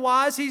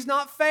 Otherwise, He's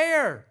not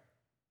fair.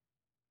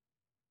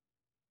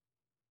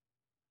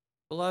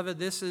 Beloved,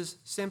 this is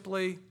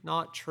simply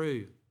not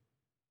true.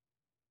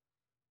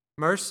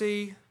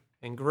 Mercy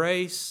and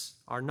grace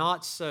are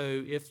not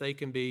so if they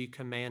can be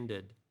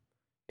commanded.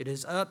 It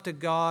is up to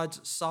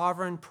God's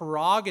sovereign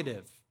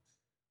prerogative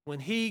when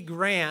He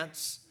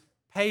grants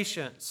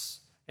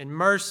patience and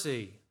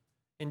mercy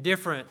in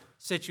different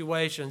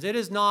situations. It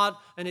is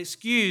not an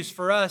excuse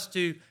for us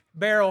to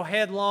barrel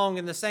headlong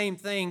in the same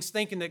things,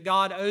 thinking that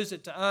God owes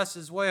it to us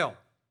as well.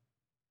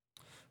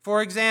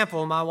 For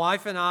example, my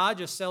wife and I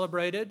just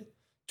celebrated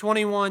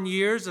 21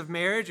 years of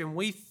marriage, and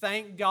we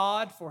thank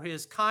God for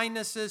His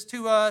kindnesses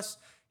to us,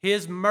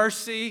 His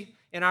mercy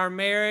in our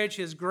marriage,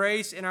 His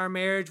grace in our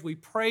marriage. We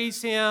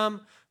praise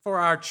Him for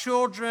our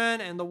children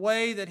and the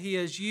way that He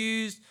has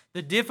used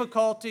the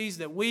difficulties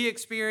that we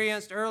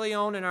experienced early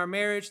on in our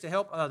marriage to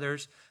help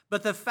others.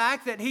 But the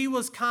fact that He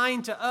was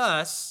kind to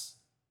us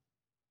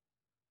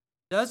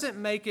doesn't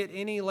make it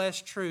any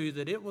less true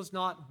that it was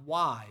not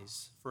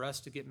wise for us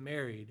to get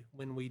married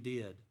when we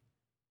did.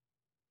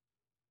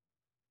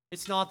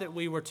 It's not that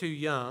we were too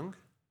young.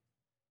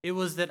 It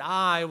was that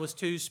I was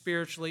too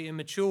spiritually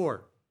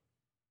immature.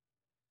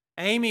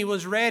 Amy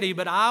was ready,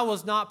 but I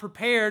was not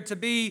prepared to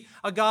be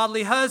a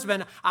godly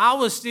husband. I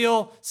was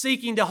still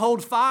seeking to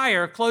hold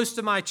fire close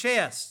to my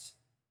chest.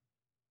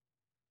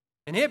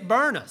 And it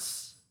burned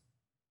us.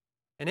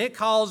 And it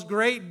caused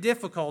great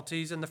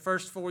difficulties in the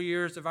first 4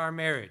 years of our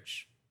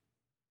marriage.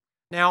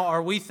 Now,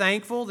 are we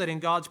thankful that in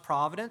God's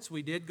providence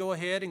we did go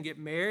ahead and get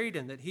married,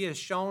 and that He has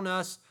shown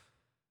us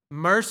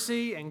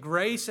mercy and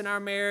grace in our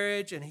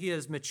marriage, and He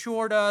has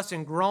matured us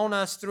and grown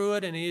us through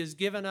it, and He has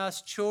given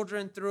us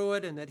children through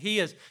it, and that He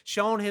has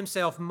shown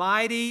Himself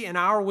mighty in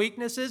our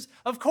weaknesses?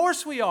 Of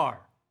course we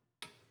are.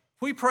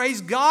 We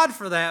praise God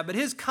for that, but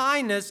His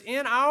kindness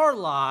in our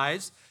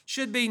lives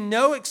should be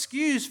no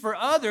excuse for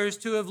others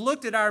to have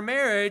looked at our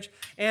marriage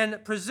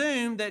and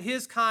presumed that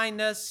His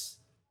kindness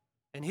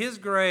and His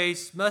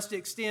grace must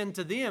extend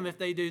to them if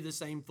they do the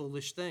same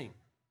foolish thing.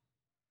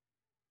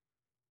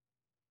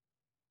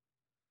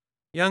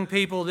 Young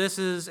people, this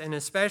is an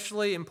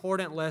especially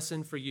important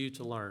lesson for you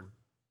to learn.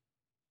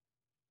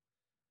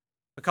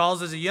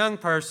 Because as a young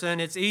person,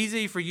 it's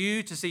easy for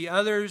you to see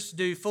others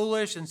do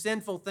foolish and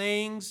sinful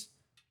things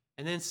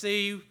and then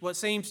see what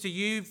seems to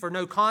you for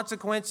no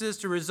consequences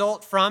to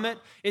result from it.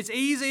 It's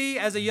easy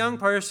as a young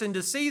person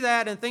to see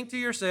that and think to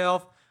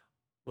yourself,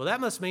 well,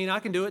 that must mean I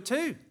can do it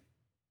too.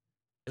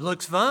 It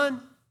looks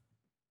fun.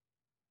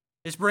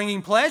 It's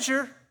bringing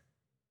pleasure.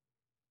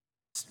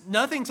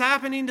 Nothing's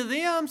happening to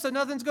them, so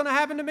nothing's going to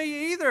happen to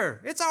me either.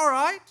 It's all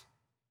right.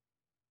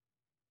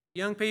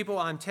 Young people,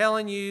 I'm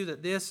telling you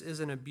that this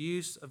is an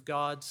abuse of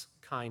God's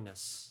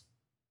kindness.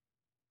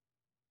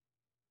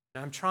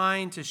 And I'm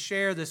trying to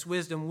share this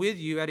wisdom with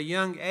you at a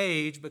young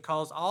age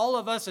because all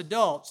of us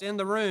adults in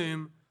the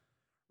room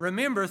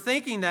remember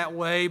thinking that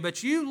way,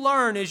 but you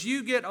learn as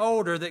you get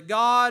older that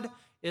God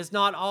is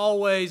not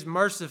always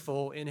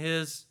merciful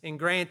in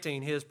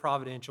granting His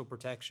providential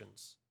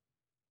protections.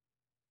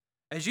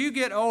 As you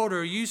get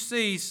older, you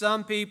see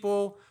some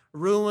people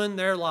ruin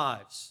their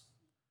lives.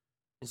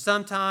 And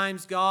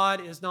sometimes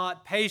God is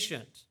not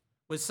patient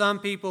with some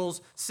people's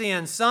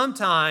sin.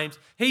 Sometimes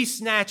He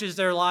snatches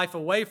their life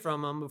away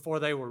from them before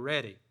they were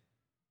ready.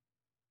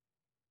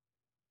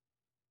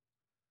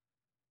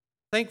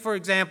 Think, for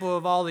example,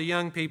 of all the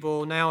young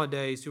people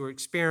nowadays who are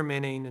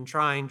experimenting and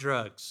trying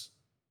drugs.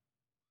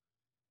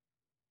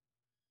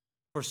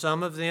 For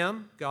some of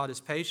them, God is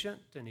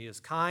patient and He is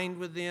kind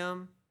with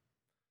them.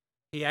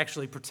 He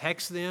actually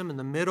protects them in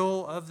the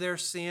middle of their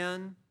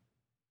sin.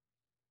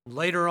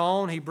 Later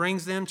on, He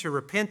brings them to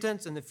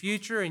repentance in the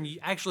future and He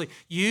actually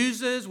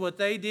uses what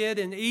they did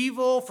in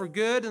evil for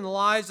good in the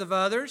lives of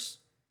others.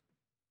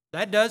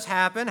 That does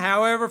happen.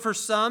 However, for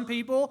some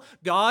people,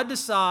 God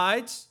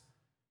decides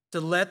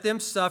to let them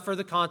suffer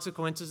the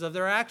consequences of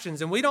their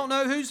actions. And we don't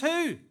know who's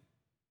who.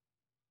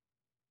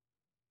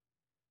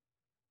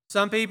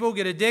 Some people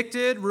get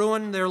addicted,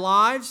 ruin their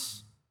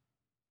lives.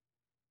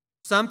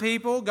 Some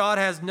people, God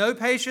has no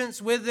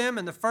patience with them,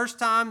 and the first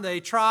time they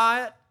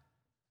try it,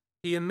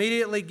 He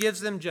immediately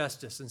gives them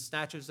justice and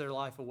snatches their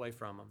life away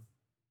from them.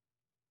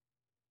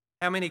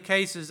 How many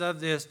cases of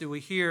this do we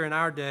hear in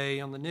our day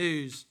on the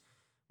news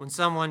when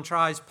someone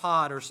tries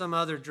pot or some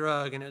other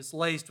drug and it's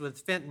laced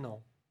with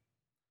fentanyl?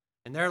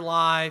 And their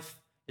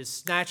life is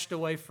snatched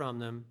away from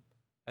them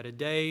at a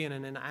day and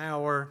in an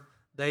hour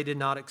they did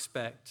not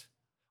expect.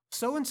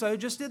 So-and-so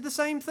just did the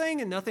same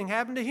thing and nothing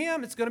happened to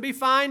him. It's going to be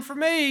fine for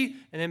me.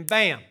 And then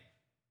bam,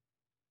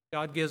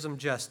 God gives them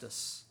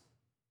justice.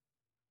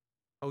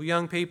 Oh,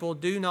 young people,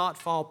 do not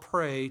fall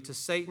prey to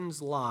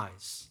Satan's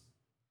lies.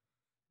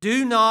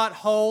 Do not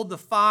hold the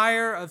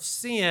fire of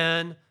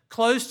sin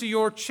close to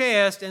your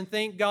chest and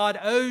think God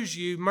owes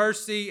you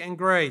mercy and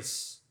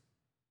grace.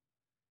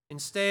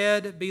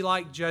 Instead, be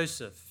like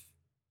Joseph.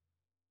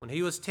 When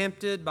he was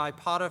tempted by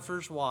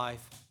Potiphar's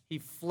wife, he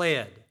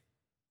fled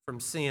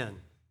from sin.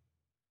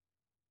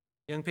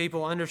 Young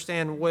people,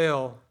 understand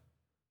well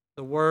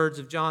the words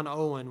of John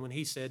Owen when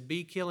he said,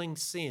 "Be killing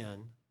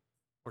sin,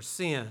 or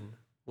sin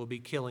will be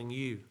killing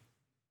you."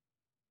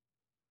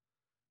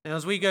 Now,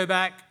 as we go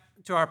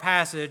back to our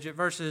passage at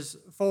verses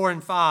 4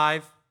 and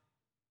 5,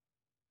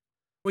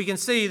 we can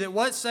see that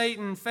what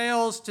Satan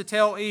fails to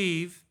tell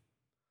Eve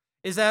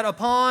is that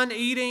upon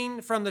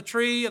eating from the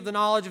tree of the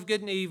knowledge of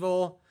good and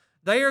evil,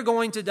 they are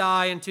going to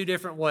die in two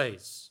different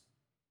ways.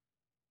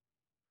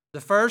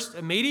 The first,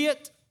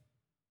 immediate.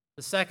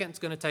 The second is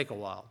going to take a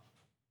while.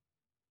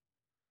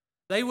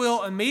 They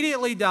will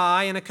immediately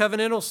die in a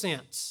covenantal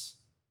sense.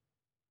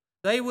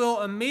 They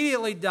will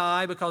immediately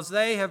die because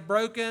they have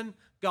broken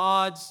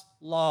God's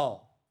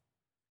law.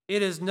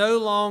 It is no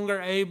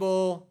longer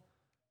able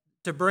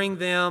to bring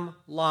them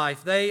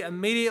life. They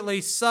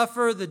immediately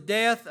suffer the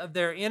death of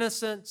their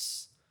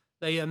innocence.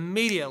 They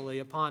immediately,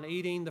 upon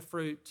eating the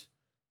fruit,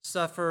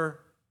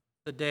 suffer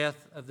the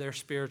death of their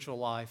spiritual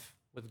life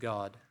with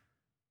God.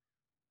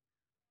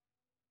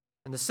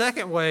 And the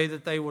second way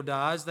that they will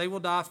die is they will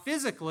die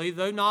physically,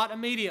 though not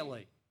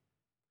immediately.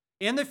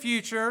 In the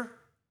future,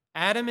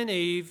 Adam and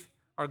Eve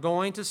are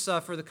going to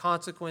suffer the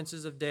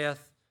consequences of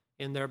death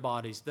in their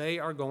bodies. They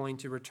are going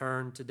to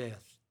return to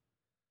death.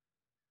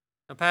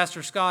 Now,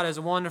 Pastor Scott has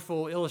a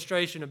wonderful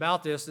illustration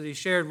about this that he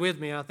shared with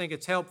me, and I think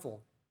it's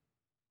helpful.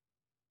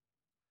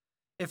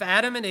 If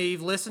Adam and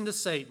Eve listen to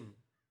Satan,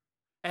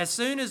 as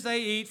soon as they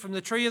eat from the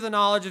tree of the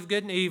knowledge of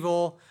good and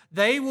evil,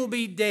 they will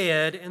be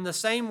dead in the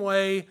same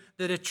way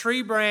that a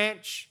tree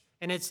branch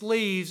and its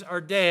leaves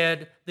are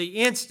dead the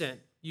instant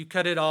you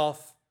cut it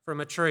off from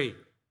a tree.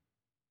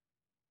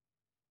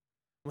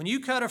 When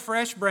you cut a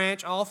fresh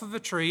branch off of a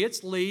tree,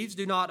 its leaves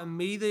do not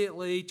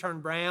immediately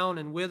turn brown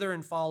and wither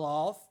and fall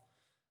off.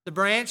 The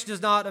branch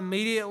does not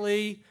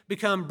immediately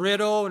become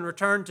brittle and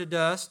return to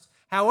dust.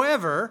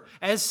 However,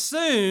 as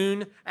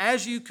soon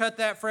as you cut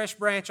that fresh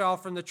branch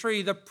off from the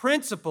tree, the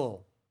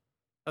principle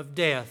of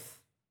death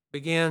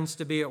begins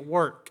to be at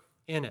work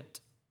in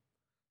it,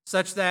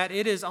 such that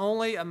it is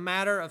only a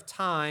matter of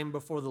time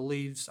before the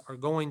leaves are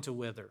going to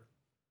wither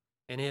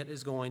and it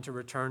is going to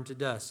return to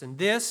dust. And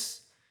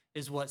this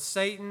is what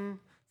Satan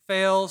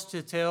fails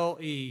to tell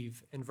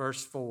Eve in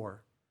verse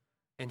 4.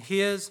 And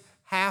his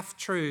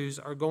half-truths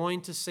are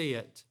going to see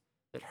it,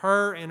 that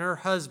her and her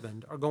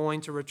husband are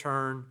going to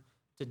return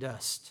to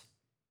dust.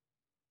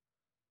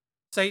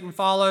 Satan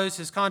follows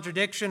his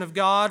contradiction of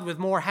God with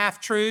more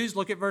half-truths.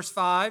 Look at verse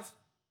 5.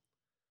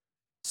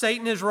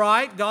 Satan is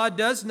right. God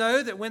does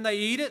know that when they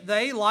eat it,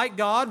 they, like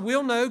God,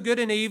 will know good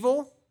and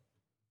evil.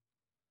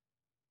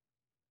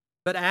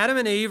 But Adam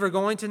and Eve are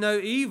going to know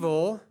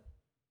evil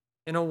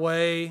in a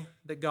way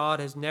that God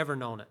has never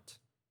known it.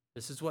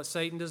 This is what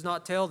Satan does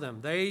not tell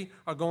them. They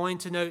are going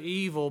to know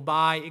evil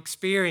by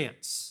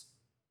experience.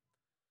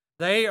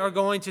 They are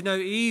going to know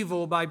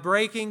evil by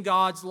breaking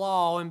God's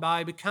law and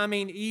by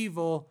becoming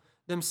evil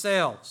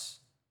themselves.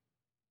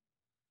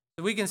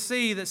 We can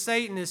see that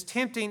Satan is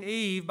tempting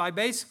Eve by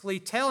basically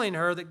telling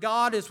her that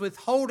God is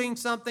withholding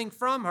something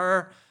from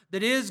her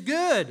that is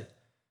good.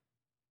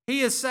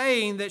 He is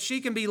saying that she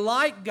can be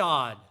like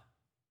God,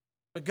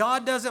 but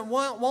God doesn't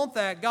want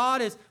that.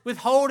 God is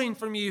withholding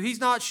from you. He's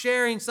not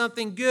sharing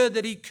something good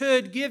that He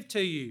could give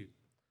to you.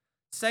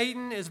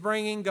 Satan is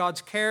bringing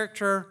God's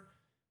character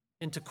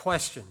into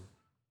question.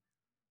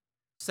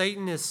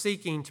 Satan is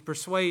seeking to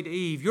persuade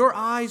Eve, your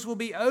eyes will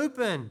be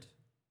opened.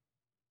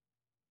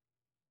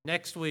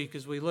 Next week,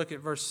 as we look at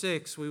verse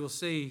 6, we will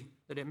see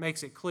that it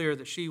makes it clear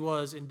that she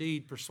was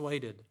indeed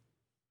persuaded.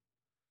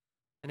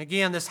 And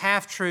again, this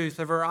half-truth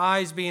of her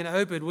eyes being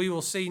opened, we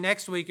will see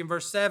next week in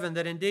verse 7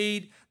 that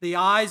indeed the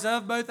eyes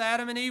of both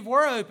Adam and Eve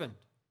were opened.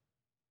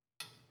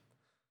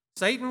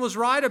 Satan was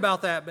right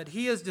about that, but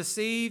he has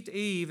deceived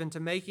Eve into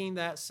making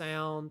that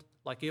sound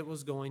like it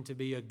was going to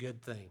be a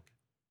good thing.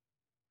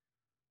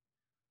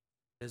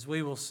 As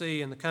we will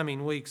see in the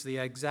coming weeks, the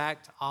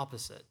exact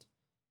opposite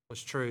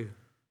was true.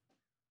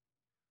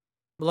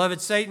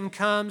 Beloved, Satan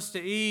comes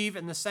to Eve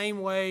in the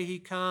same way he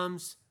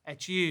comes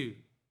at you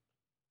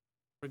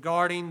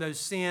regarding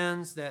those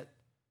sins that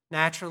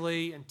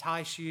naturally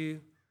entice you.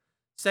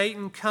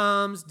 Satan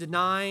comes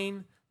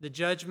denying the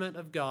judgment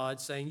of God,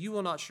 saying, you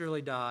will not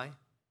surely die.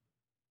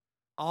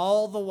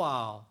 All the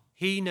while,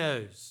 he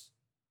knows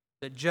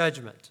that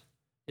judgment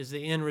is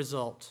the end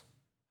result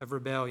of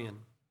rebellion.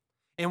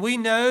 And we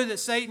know that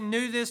Satan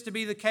knew this to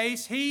be the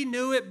case. He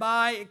knew it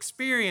by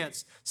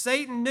experience.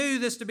 Satan knew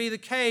this to be the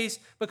case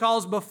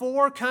because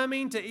before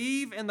coming to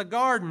Eve in the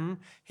garden,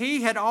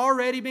 he had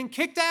already been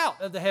kicked out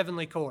of the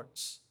heavenly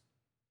courts.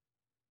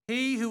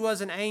 He who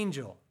was an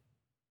angel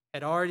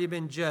had already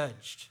been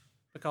judged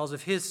because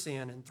of his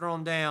sin and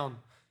thrown down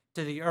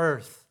to the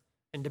earth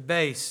and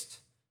debased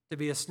to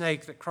be a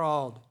snake that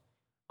crawled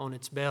on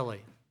its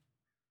belly.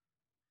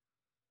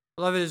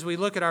 Beloved, as we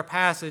look at our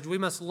passage, we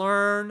must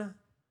learn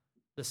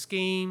the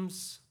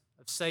schemes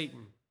of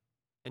Satan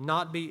and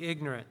not be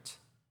ignorant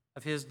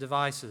of his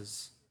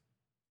devices.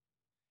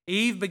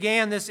 Eve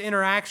began this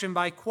interaction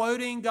by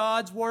quoting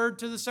God's word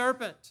to the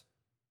serpent.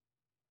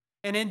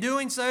 And in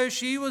doing so,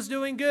 she was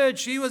doing good.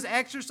 She was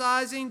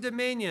exercising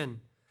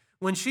dominion.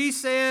 When she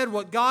said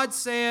what God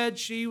said,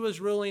 she was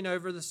ruling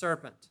over the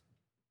serpent.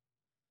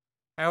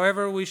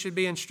 However, we should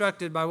be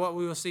instructed by what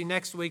we will see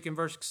next week in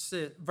verse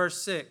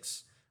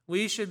 6.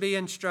 We should be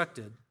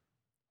instructed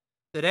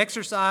that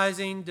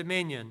exercising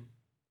dominion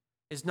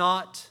is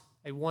not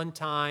a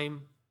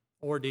one-time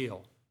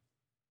ordeal.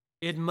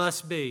 It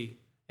must be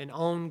an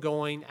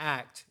ongoing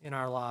act in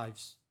our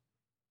lives.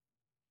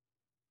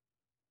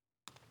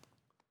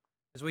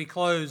 As we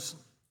close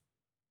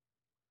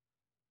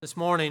this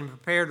morning and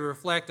prepare to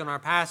reflect on our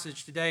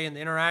passage today and the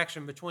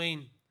interaction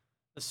between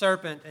the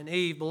serpent and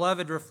Eve,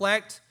 beloved,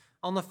 reflect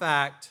on the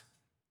fact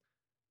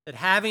that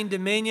having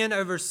dominion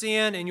over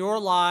sin in your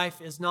life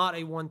is not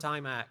a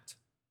one-time act.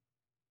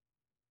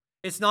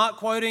 It's not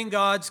quoting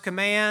God's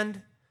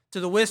command to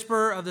the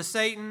whisper of the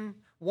Satan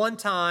one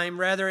time.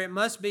 Rather, it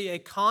must be a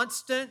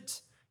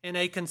constant and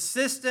a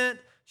consistent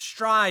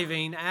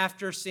striving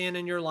after sin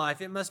in your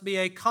life. It must be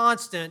a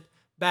constant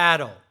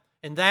battle.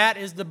 And that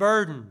is the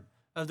burden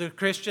of the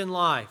Christian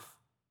life.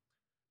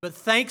 But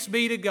thanks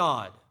be to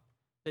God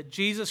that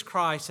Jesus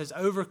Christ has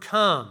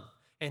overcome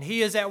and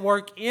He is at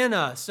work in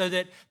us so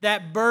that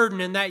that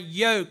burden and that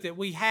yoke that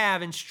we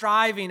have in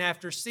striving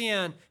after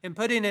sin and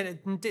putting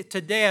it to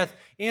death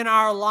in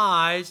our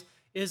lives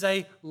is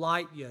a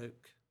light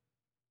yoke.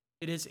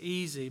 It is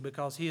easy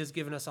because He has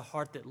given us a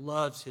heart that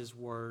loves His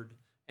word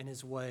and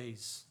His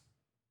ways.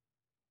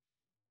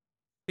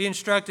 Be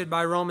instructed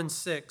by Romans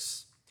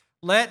 6.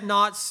 Let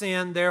not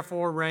sin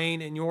therefore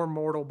reign in your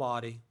mortal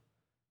body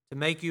to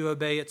make you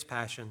obey its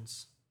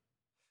passions.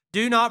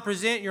 Do not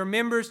present your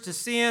members to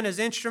sin as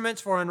instruments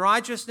for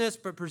unrighteousness,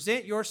 but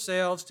present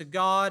yourselves to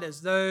God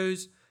as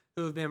those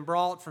who have been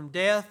brought from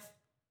death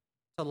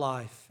to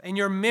life, and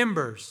your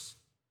members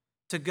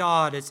to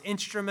God as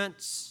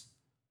instruments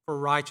for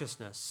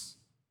righteousness.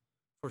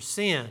 For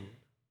sin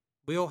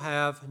will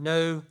have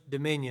no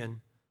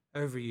dominion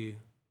over you.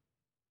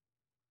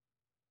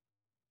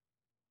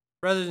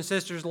 Brothers and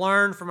sisters,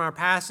 learn from our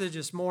passage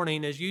this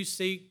morning as you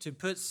seek to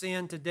put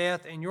sin to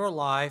death in your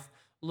life.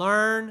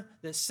 Learn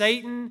that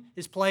Satan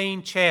is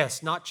playing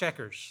chess, not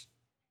checkers.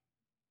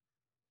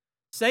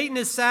 Satan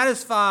is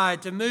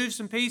satisfied to move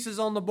some pieces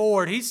on the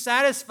board. He's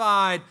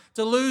satisfied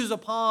to lose a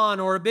pawn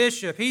or a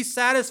bishop. He's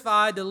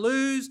satisfied to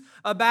lose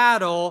a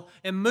battle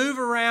and move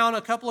around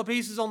a couple of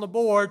pieces on the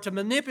board to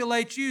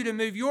manipulate you to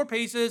move your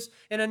pieces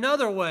in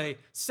another way.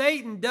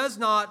 Satan does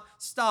not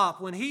stop.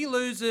 When he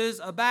loses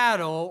a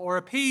battle or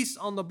a piece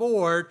on the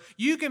board,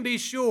 you can be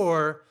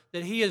sure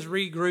that he is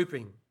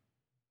regrouping.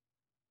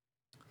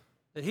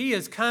 That he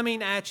is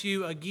coming at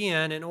you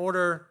again in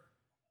order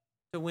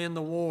to win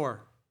the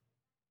war.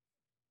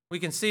 We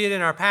can see it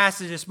in our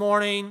passage this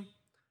morning.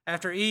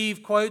 After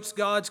Eve quotes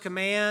God's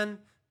command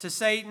to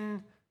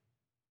Satan,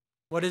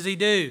 what does he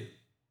do?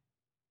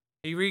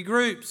 He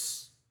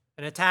regroups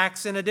and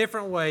attacks in a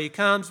different way. He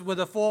comes with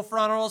a full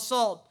frontal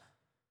assault.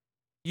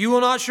 You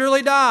will not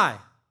surely die.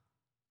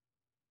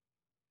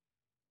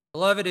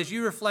 Beloved, as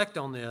you reflect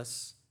on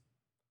this,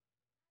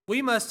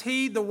 we must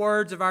heed the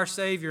words of our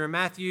Savior in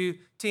Matthew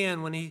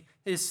 10 when he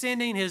is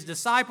sending his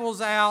disciples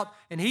out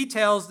and he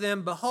tells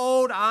them,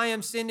 "Behold, I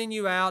am sending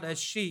you out as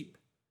sheep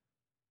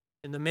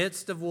in the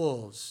midst of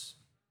wolves."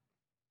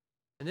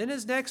 And then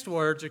his next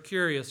words are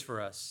curious for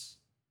us.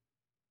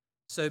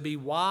 "So be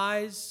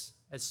wise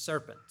as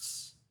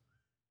serpents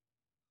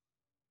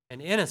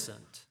and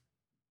innocent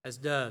as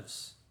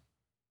doves."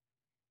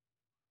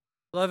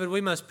 Beloved,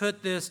 we must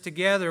put this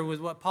together with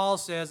what Paul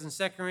says in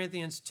 2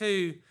 Corinthians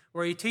 2,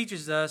 where he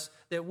teaches us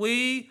that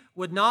we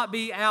would not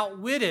be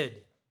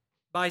outwitted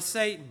by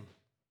Satan,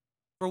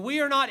 for we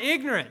are not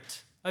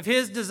ignorant of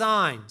his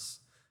designs.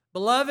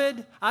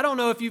 Beloved, I don't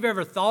know if you've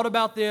ever thought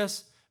about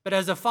this, but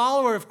as a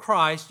follower of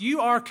Christ,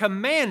 you are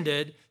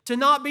commanded to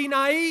not be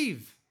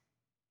naive.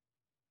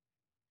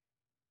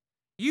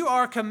 You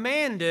are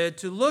commanded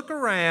to look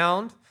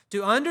around,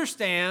 to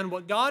understand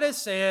what God has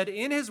said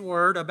in his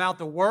word about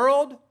the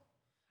world,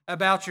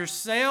 about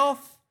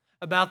yourself,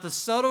 about the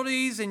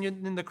subtleties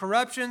and the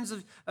corruptions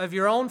of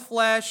your own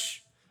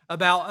flesh,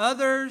 about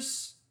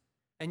others.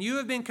 And you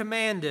have been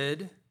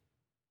commanded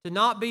to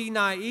not be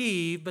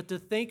naive, but to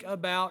think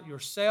about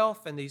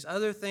yourself and these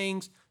other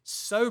things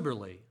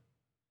soberly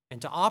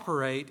and to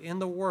operate in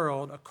the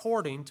world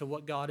according to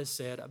what God has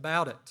said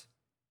about it.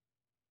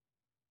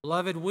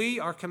 Beloved, we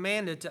are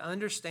commanded to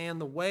understand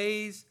the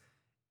ways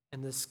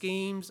and the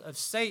schemes of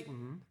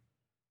Satan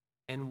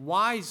and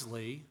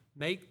wisely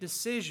make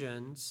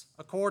decisions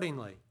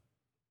accordingly.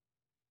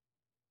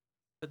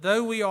 But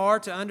though we are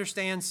to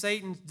understand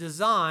Satan's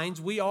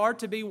designs, we are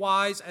to be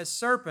wise as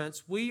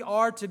serpents. We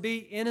are to be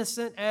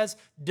innocent as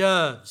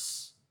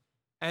doves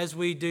as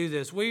we do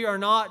this. We are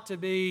not to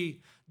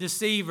be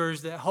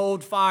deceivers that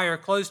hold fire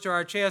close to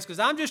our chest because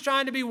I'm just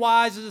trying to be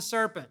wise as a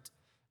serpent.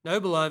 No,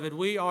 beloved,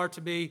 we are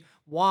to be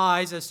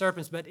wise as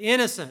serpents, but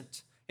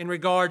innocent in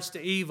regards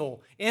to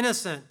evil,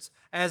 innocent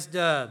as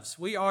doves.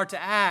 We are to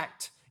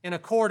act in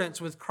accordance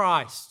with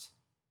Christ,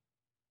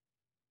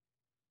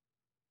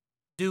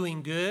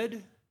 doing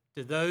good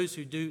to those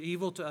who do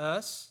evil to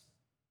us.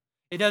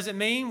 It doesn't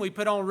mean we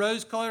put on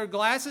rose-colored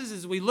glasses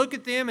as we look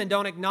at them and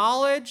don't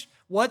acknowledge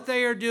what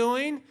they are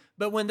doing,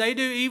 but when they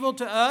do evil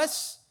to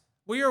us,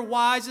 we are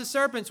wise as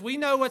serpents. We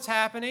know what's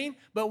happening,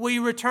 but we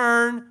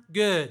return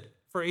good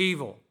for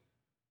evil.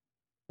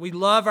 We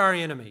love our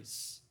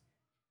enemies.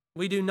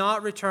 We do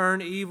not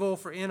return evil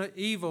for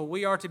evil.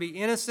 We are to be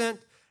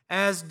innocent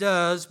as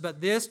does,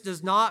 but this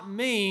does not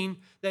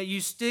mean that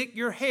you stick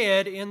your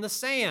head in the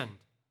sand.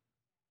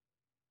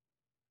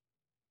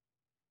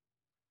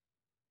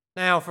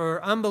 Now,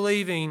 for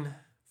unbelieving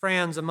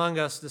friends among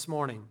us this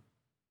morning,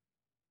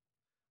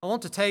 I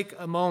want to take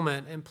a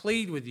moment and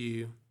plead with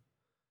you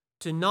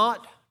to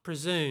not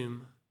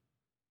presume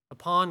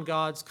upon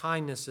God's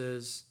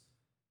kindnesses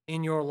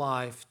in your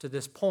life to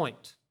this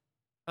point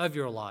of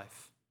your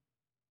life.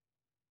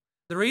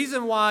 The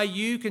reason why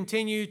you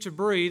continue to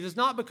breathe is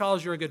not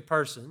because you're a good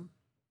person.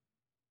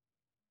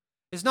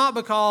 It's not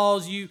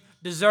because you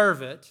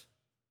deserve it.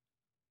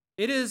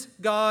 It is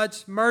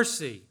God's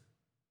mercy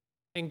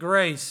and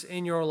grace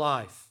in your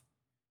life.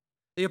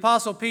 The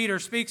Apostle Peter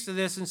speaks to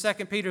this in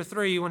 2 Peter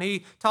 3 when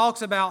he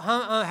talks about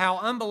how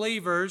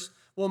unbelievers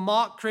will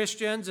mock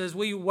Christians as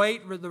we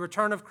wait for the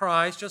return of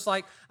Christ, just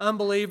like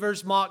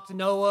unbelievers mocked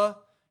Noah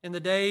in the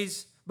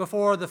days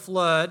before the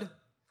flood.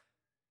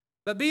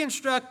 But be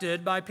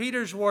instructed by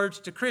Peter's words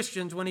to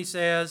Christians when he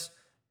says,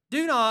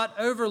 "Do not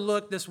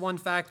overlook this one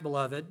fact,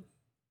 beloved,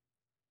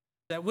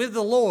 that with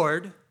the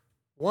Lord,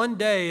 one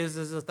day is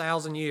as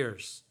 1,000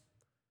 years,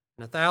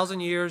 and 1,000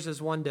 years is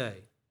one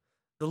day.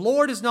 The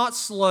Lord is not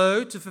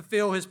slow to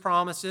fulfill his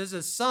promises,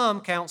 as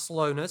some count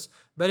slowness,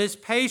 but is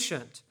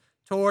patient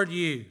toward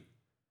you,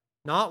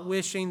 not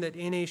wishing that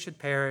any should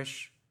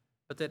perish,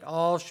 but that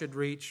all should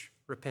reach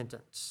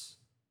repentance."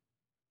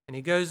 And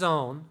he goes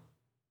on,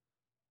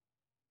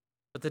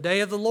 "But the day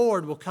of the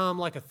Lord will come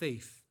like a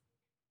thief.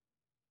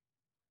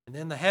 And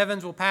then the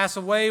heavens will pass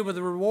away with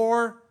a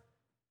roar,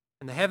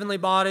 and the heavenly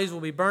bodies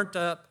will be burnt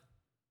up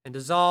and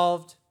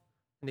dissolved,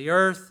 and the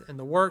earth and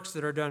the works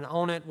that are done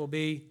on it will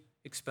be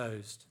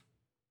exposed."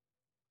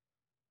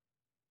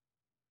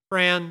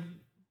 Friend,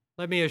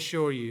 let me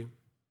assure you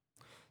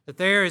that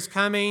there is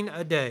coming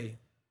a day,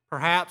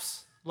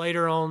 perhaps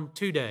later on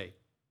today,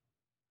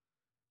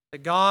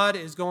 that God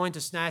is going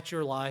to snatch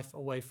your life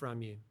away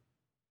from you.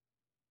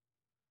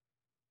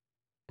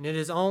 And it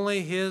is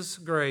only his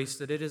grace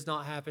that it has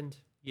not happened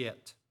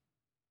yet.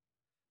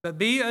 But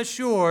be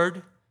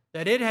assured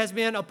that it has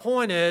been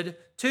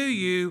appointed to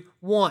you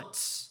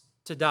once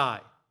to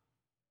die.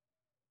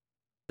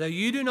 Though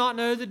you do not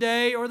know the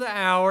day or the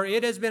hour,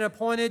 it has been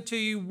appointed to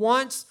you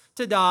once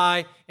to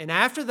die, and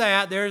after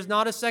that, there is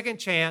not a second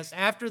chance.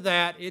 After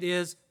that, it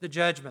is the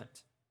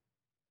judgment.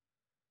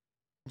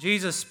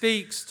 Jesus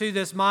speaks to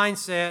this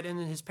mindset in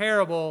his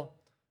parable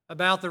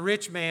about the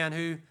rich man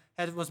who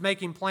was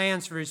making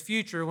plans for his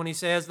future when he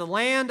says, "The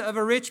land of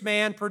a rich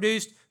man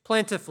produced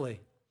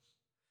plentifully.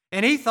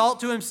 And he thought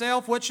to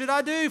himself, what should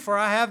I do? For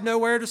I have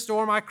nowhere to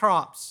store my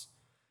crops.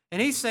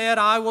 And he said,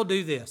 I will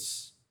do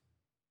this.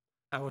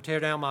 I will tear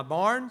down my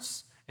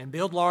barns and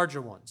build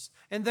larger ones.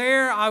 And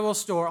there I will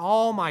store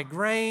all my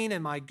grain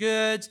and my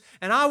goods.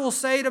 And I will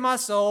say to my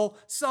soul,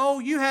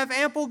 soul, you have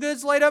ample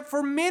goods laid up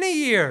for many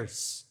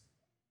years.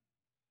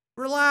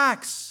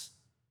 Relax,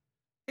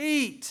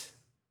 eat,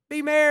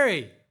 be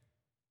merry."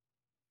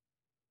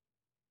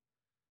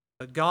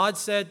 But God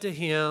said to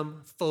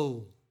him,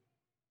 "Fool,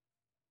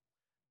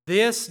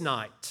 this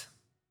night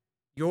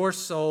your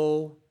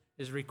soul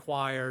is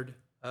required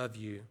of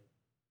you.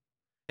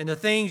 And the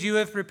things you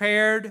have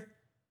prepared,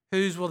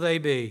 whose will they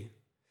be?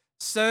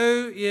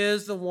 So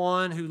is the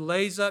one who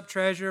lays up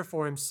treasure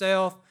for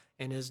himself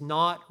and is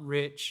not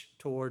rich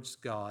towards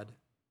God."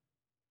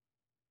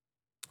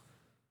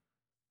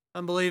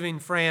 Unbelieving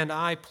friend,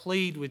 I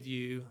plead with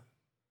you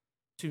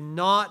to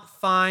not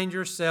find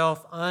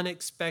yourself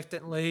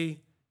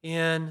unexpectedly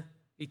in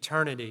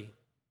eternity.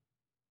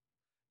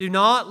 Do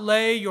not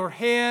lay your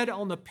head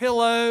on the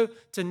pillow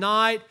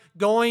tonight,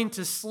 going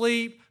to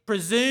sleep,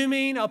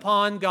 presuming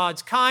upon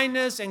God's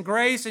kindness and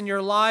grace in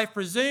your life,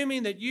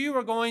 presuming that you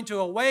are going to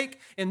awake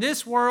in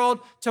this world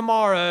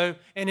tomorrow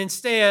and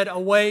instead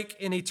awake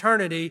in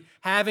eternity,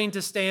 having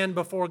to stand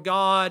before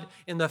God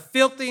in the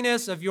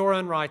filthiness of your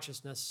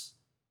unrighteousness.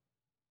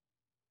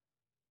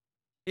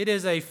 It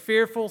is a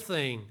fearful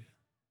thing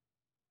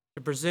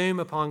to presume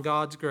upon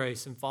God's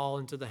grace and fall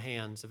into the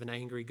hands of an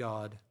angry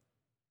God.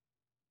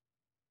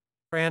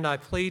 Friend, I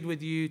plead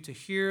with you to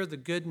hear the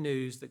good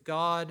news that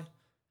God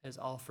has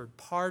offered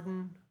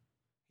pardon.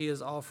 He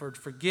has offered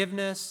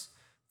forgiveness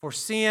for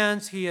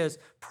sins. He has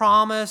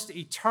promised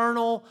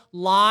eternal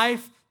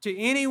life to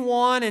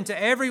anyone and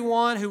to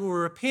everyone who will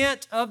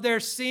repent of their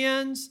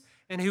sins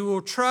and who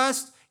will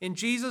trust in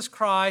Jesus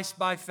Christ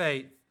by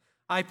faith.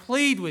 I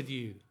plead with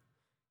you,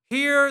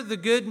 hear the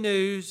good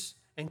news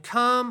and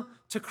come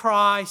to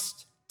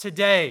Christ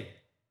today.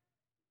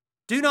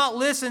 Do not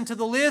listen to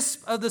the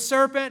lisp of the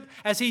serpent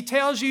as he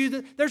tells you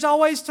that there's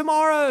always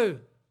tomorrow.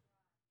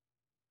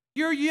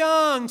 You're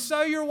young,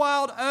 sow your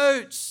wild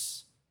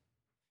oats.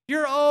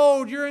 You're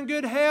old, you're in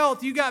good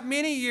health, you got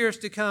many years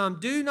to come.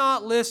 Do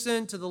not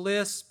listen to the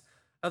lisp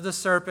of the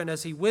serpent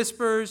as he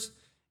whispers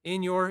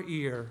in your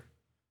ear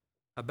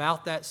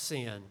about that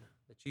sin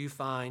that you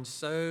find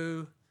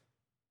so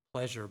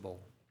pleasurable.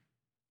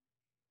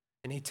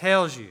 And he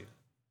tells you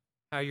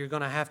how you're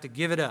going to have to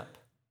give it up.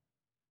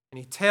 And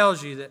he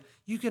tells you that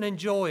you can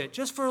enjoy it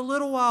just for a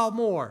little while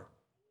more,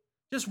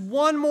 just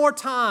one more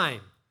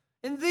time,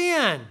 and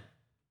then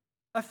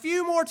a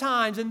few more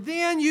times, and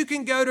then you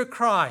can go to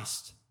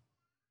Christ.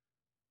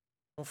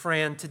 Well,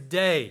 friend,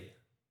 today is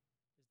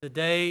the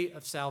day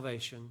of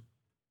salvation.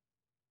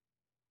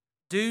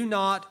 Do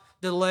not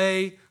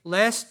delay,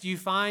 lest you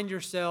find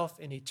yourself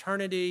in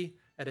eternity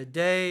at a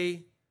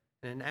day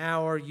and an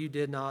hour you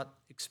did not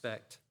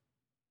expect.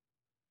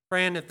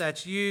 Friend, if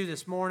that's you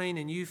this morning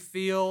and you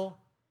feel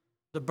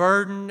the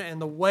burden and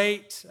the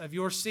weight of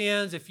your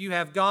sins, if you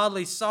have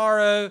godly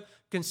sorrow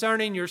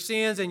concerning your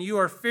sins and you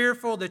are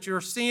fearful that your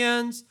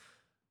sins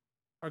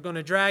are going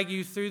to drag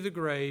you through the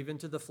grave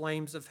into the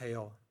flames of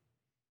hell,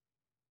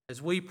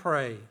 as we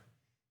pray,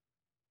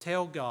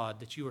 tell God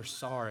that you are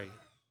sorry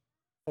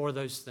for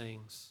those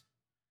things.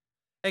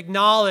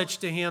 Acknowledge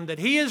to Him that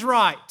He is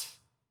right,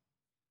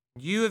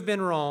 you have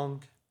been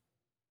wrong,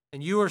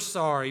 and you are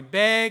sorry.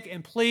 Beg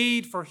and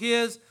plead for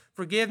His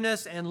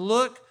forgiveness and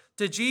look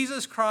to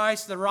Jesus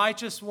Christ, the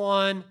righteous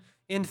one,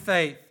 in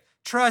faith.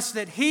 Trust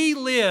that He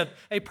lived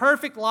a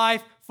perfect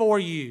life for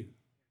you.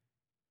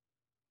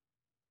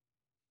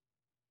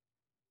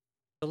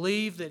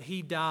 Believe that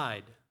He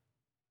died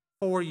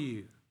for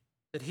you,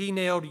 that He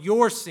nailed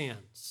your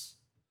sins,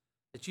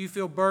 that you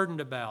feel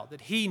burdened about,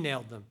 that He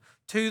nailed them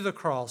to the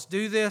cross.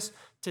 Do this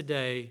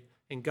today,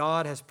 and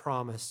God has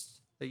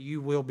promised that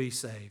you will be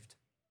saved.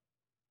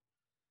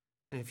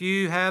 And if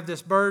you have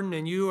this burden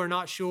and you are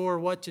not sure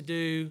what to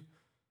do,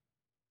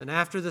 then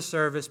after the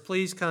service,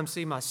 please come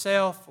see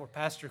myself or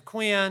Pastor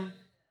Quinn,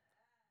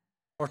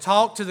 or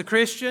talk to the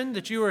Christian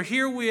that you are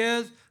here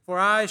with, for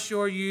I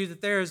assure you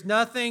that there is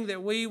nothing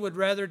that we would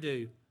rather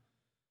do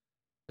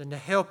than to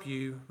help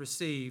you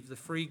receive the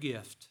free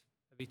gift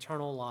of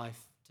eternal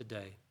life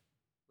today.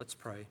 Let's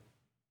pray.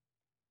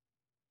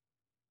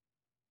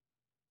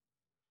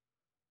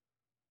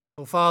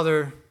 Oh,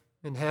 Father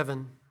in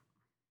heaven,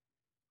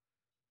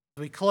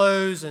 as we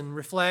close and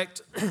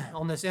reflect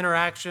on this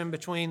interaction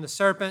between the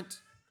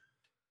serpent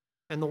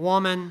and the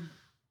woman,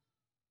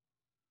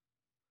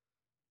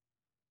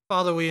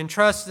 Father, we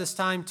entrust this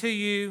time to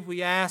you.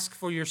 We ask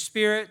for your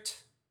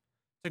Spirit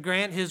to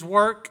grant His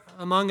work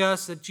among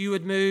us, that you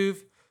would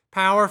move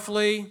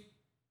powerfully,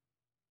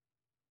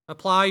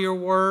 apply your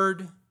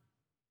word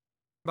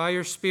by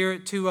your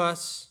Spirit to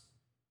us.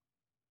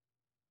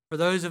 For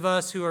those of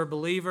us who are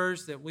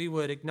believers, that we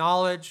would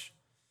acknowledge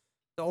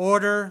the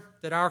order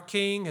that our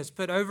King has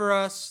put over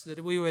us,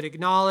 that we would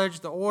acknowledge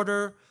the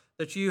order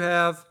that you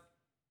have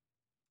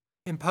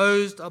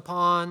imposed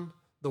upon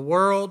the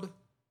world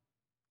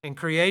and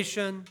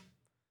creation,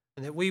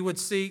 and that we would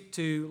seek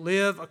to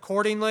live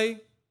accordingly.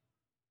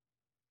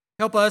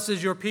 Help us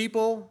as your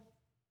people,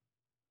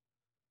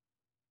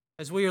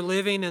 as we are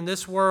living in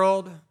this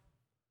world,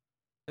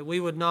 that we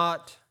would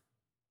not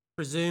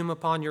presume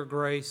upon your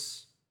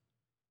grace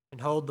and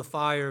hold the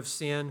fire of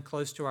sin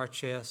close to our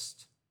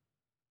chest,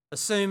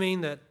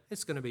 assuming that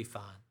it's going to be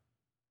fine.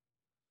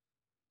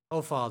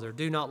 Oh, Father,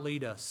 do not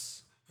lead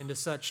us into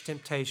such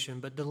temptation,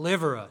 but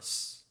deliver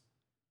us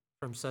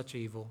from such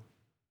evil.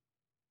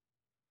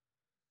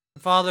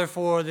 Father,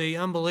 for the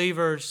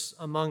unbelievers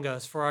among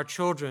us, for our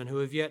children who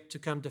have yet to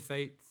come to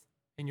faith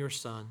in your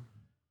Son,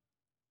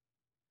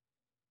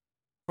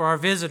 for our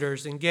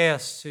visitors and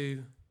guests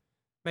who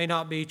may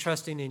not be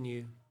trusting in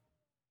you,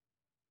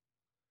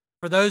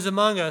 for those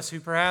among us who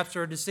perhaps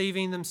are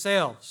deceiving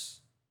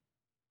themselves,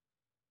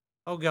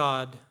 oh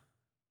God,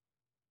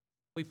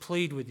 we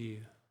plead with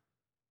you.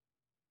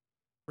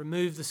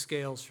 Remove the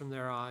scales from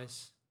their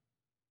eyes.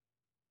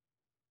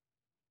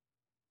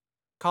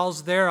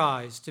 Cause their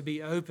eyes to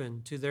be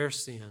open to their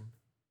sin.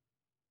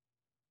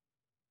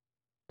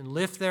 And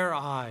lift their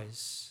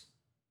eyes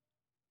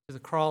to the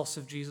cross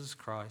of Jesus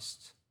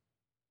Christ,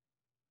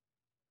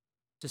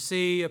 to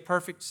see a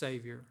perfect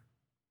Savior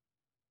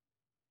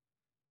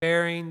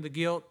bearing the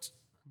guilt,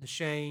 the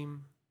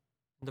shame,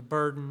 the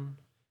burden,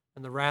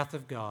 and the wrath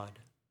of God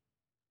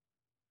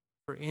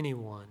for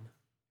anyone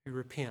who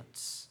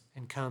repents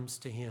and comes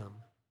to him.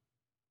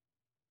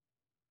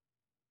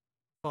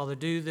 Father,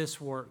 do this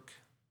work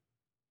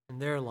in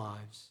their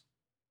lives.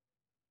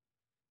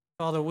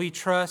 Father, we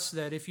trust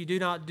that if you do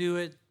not do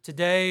it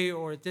today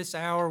or at this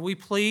hour, we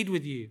plead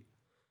with you.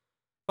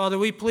 Father,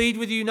 we plead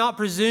with you, not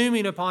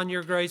presuming upon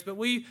your grace, but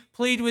we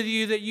plead with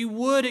you that you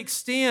would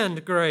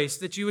extend grace,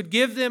 that you would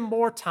give them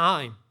more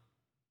time.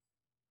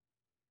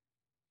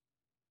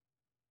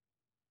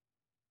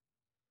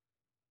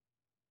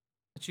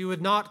 That you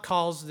would not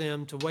cause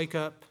them to wake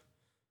up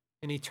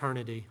in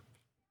eternity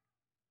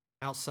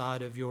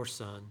outside of your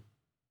Son,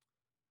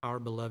 our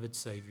beloved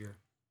Savior.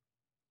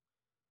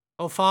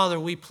 Oh, Father,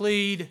 we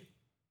plead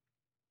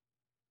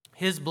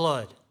his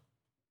blood,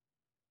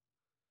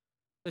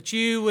 that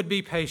you would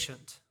be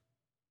patient,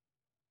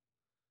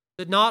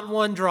 that not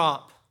one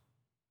drop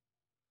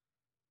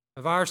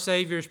of our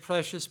Savior's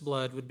precious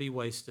blood would be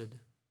wasted,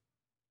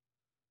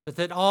 but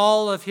that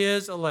all of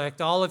his elect,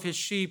 all of his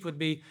sheep would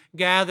be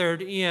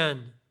gathered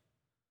in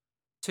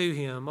to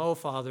him. Oh,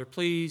 Father,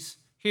 please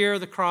hear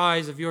the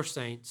cries of your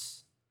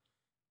saints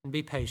and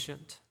be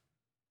patient.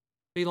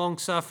 Be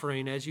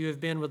long-suffering as you have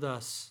been with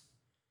us.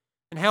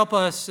 And help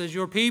us as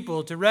your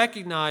people to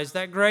recognize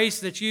that grace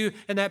that you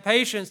and that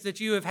patience that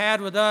you have had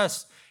with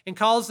us, and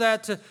cause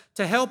that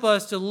to help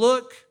us to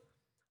look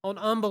on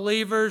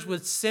unbelievers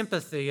with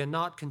sympathy and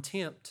not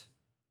contempt.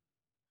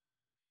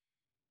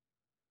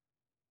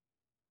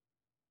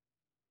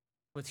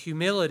 With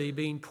humility,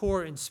 being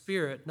poor in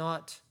spirit,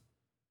 not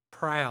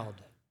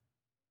proud.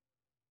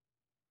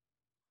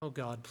 Oh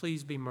God,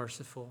 please be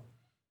merciful.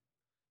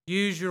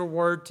 Use your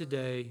word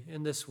today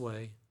in this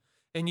way,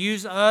 and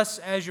use us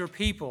as your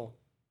people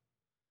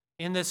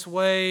in this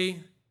way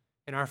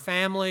in our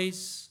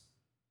families,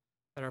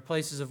 at our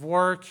places of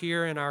work,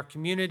 here in our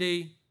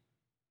community.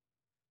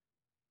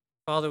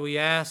 Father, we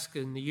ask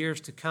in the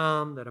years to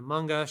come that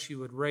among us you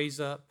would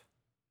raise up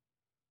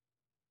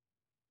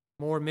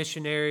more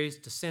missionaries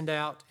to send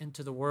out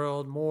into the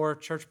world, more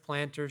church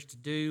planters to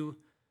do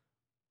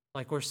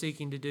like we're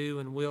seeking to do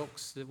in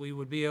Wilkes, that we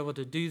would be able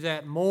to do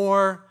that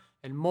more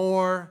and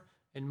more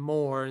and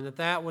more, and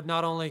that would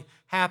not only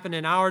happen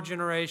in our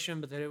generation,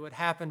 but that it would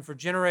happen for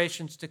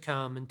generations to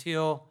come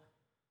until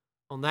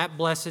on that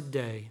blessed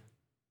day,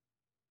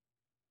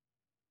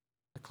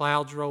 the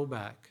clouds roll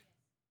back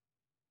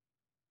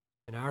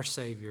and our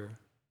Savior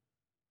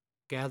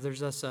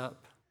gathers us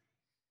up,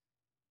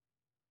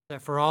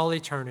 that for all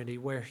eternity,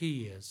 where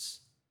he is,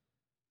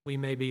 we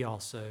may be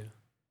also.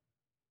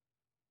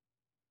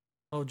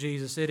 Oh,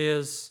 Jesus, it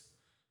is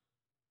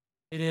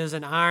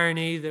an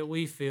irony that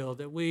we feel,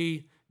 that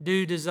we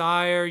do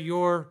desire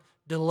your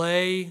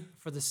delay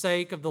for the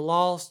sake of the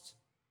lost,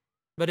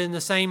 but in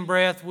the same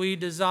breath we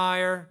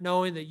desire,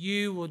 knowing that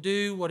you will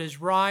do what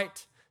is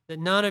right, that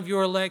none of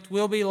your elect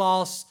will be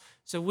lost.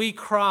 So we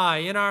cry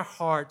in our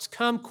hearts,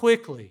 come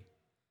quickly.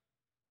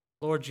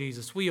 Lord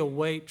Jesus, we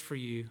await for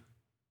you.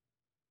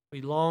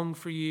 We long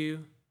for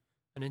you.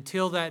 And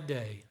until that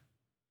day,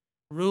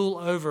 rule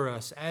over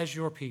us as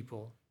your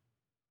people.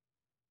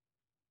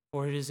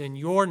 For it is in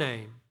your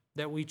name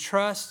that we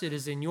trust. It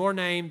is in your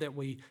name that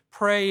we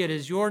pray. It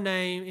is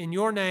in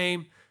your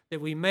name that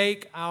we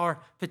make our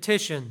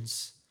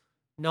petitions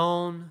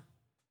known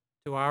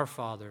to our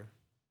Father.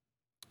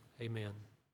 Amen.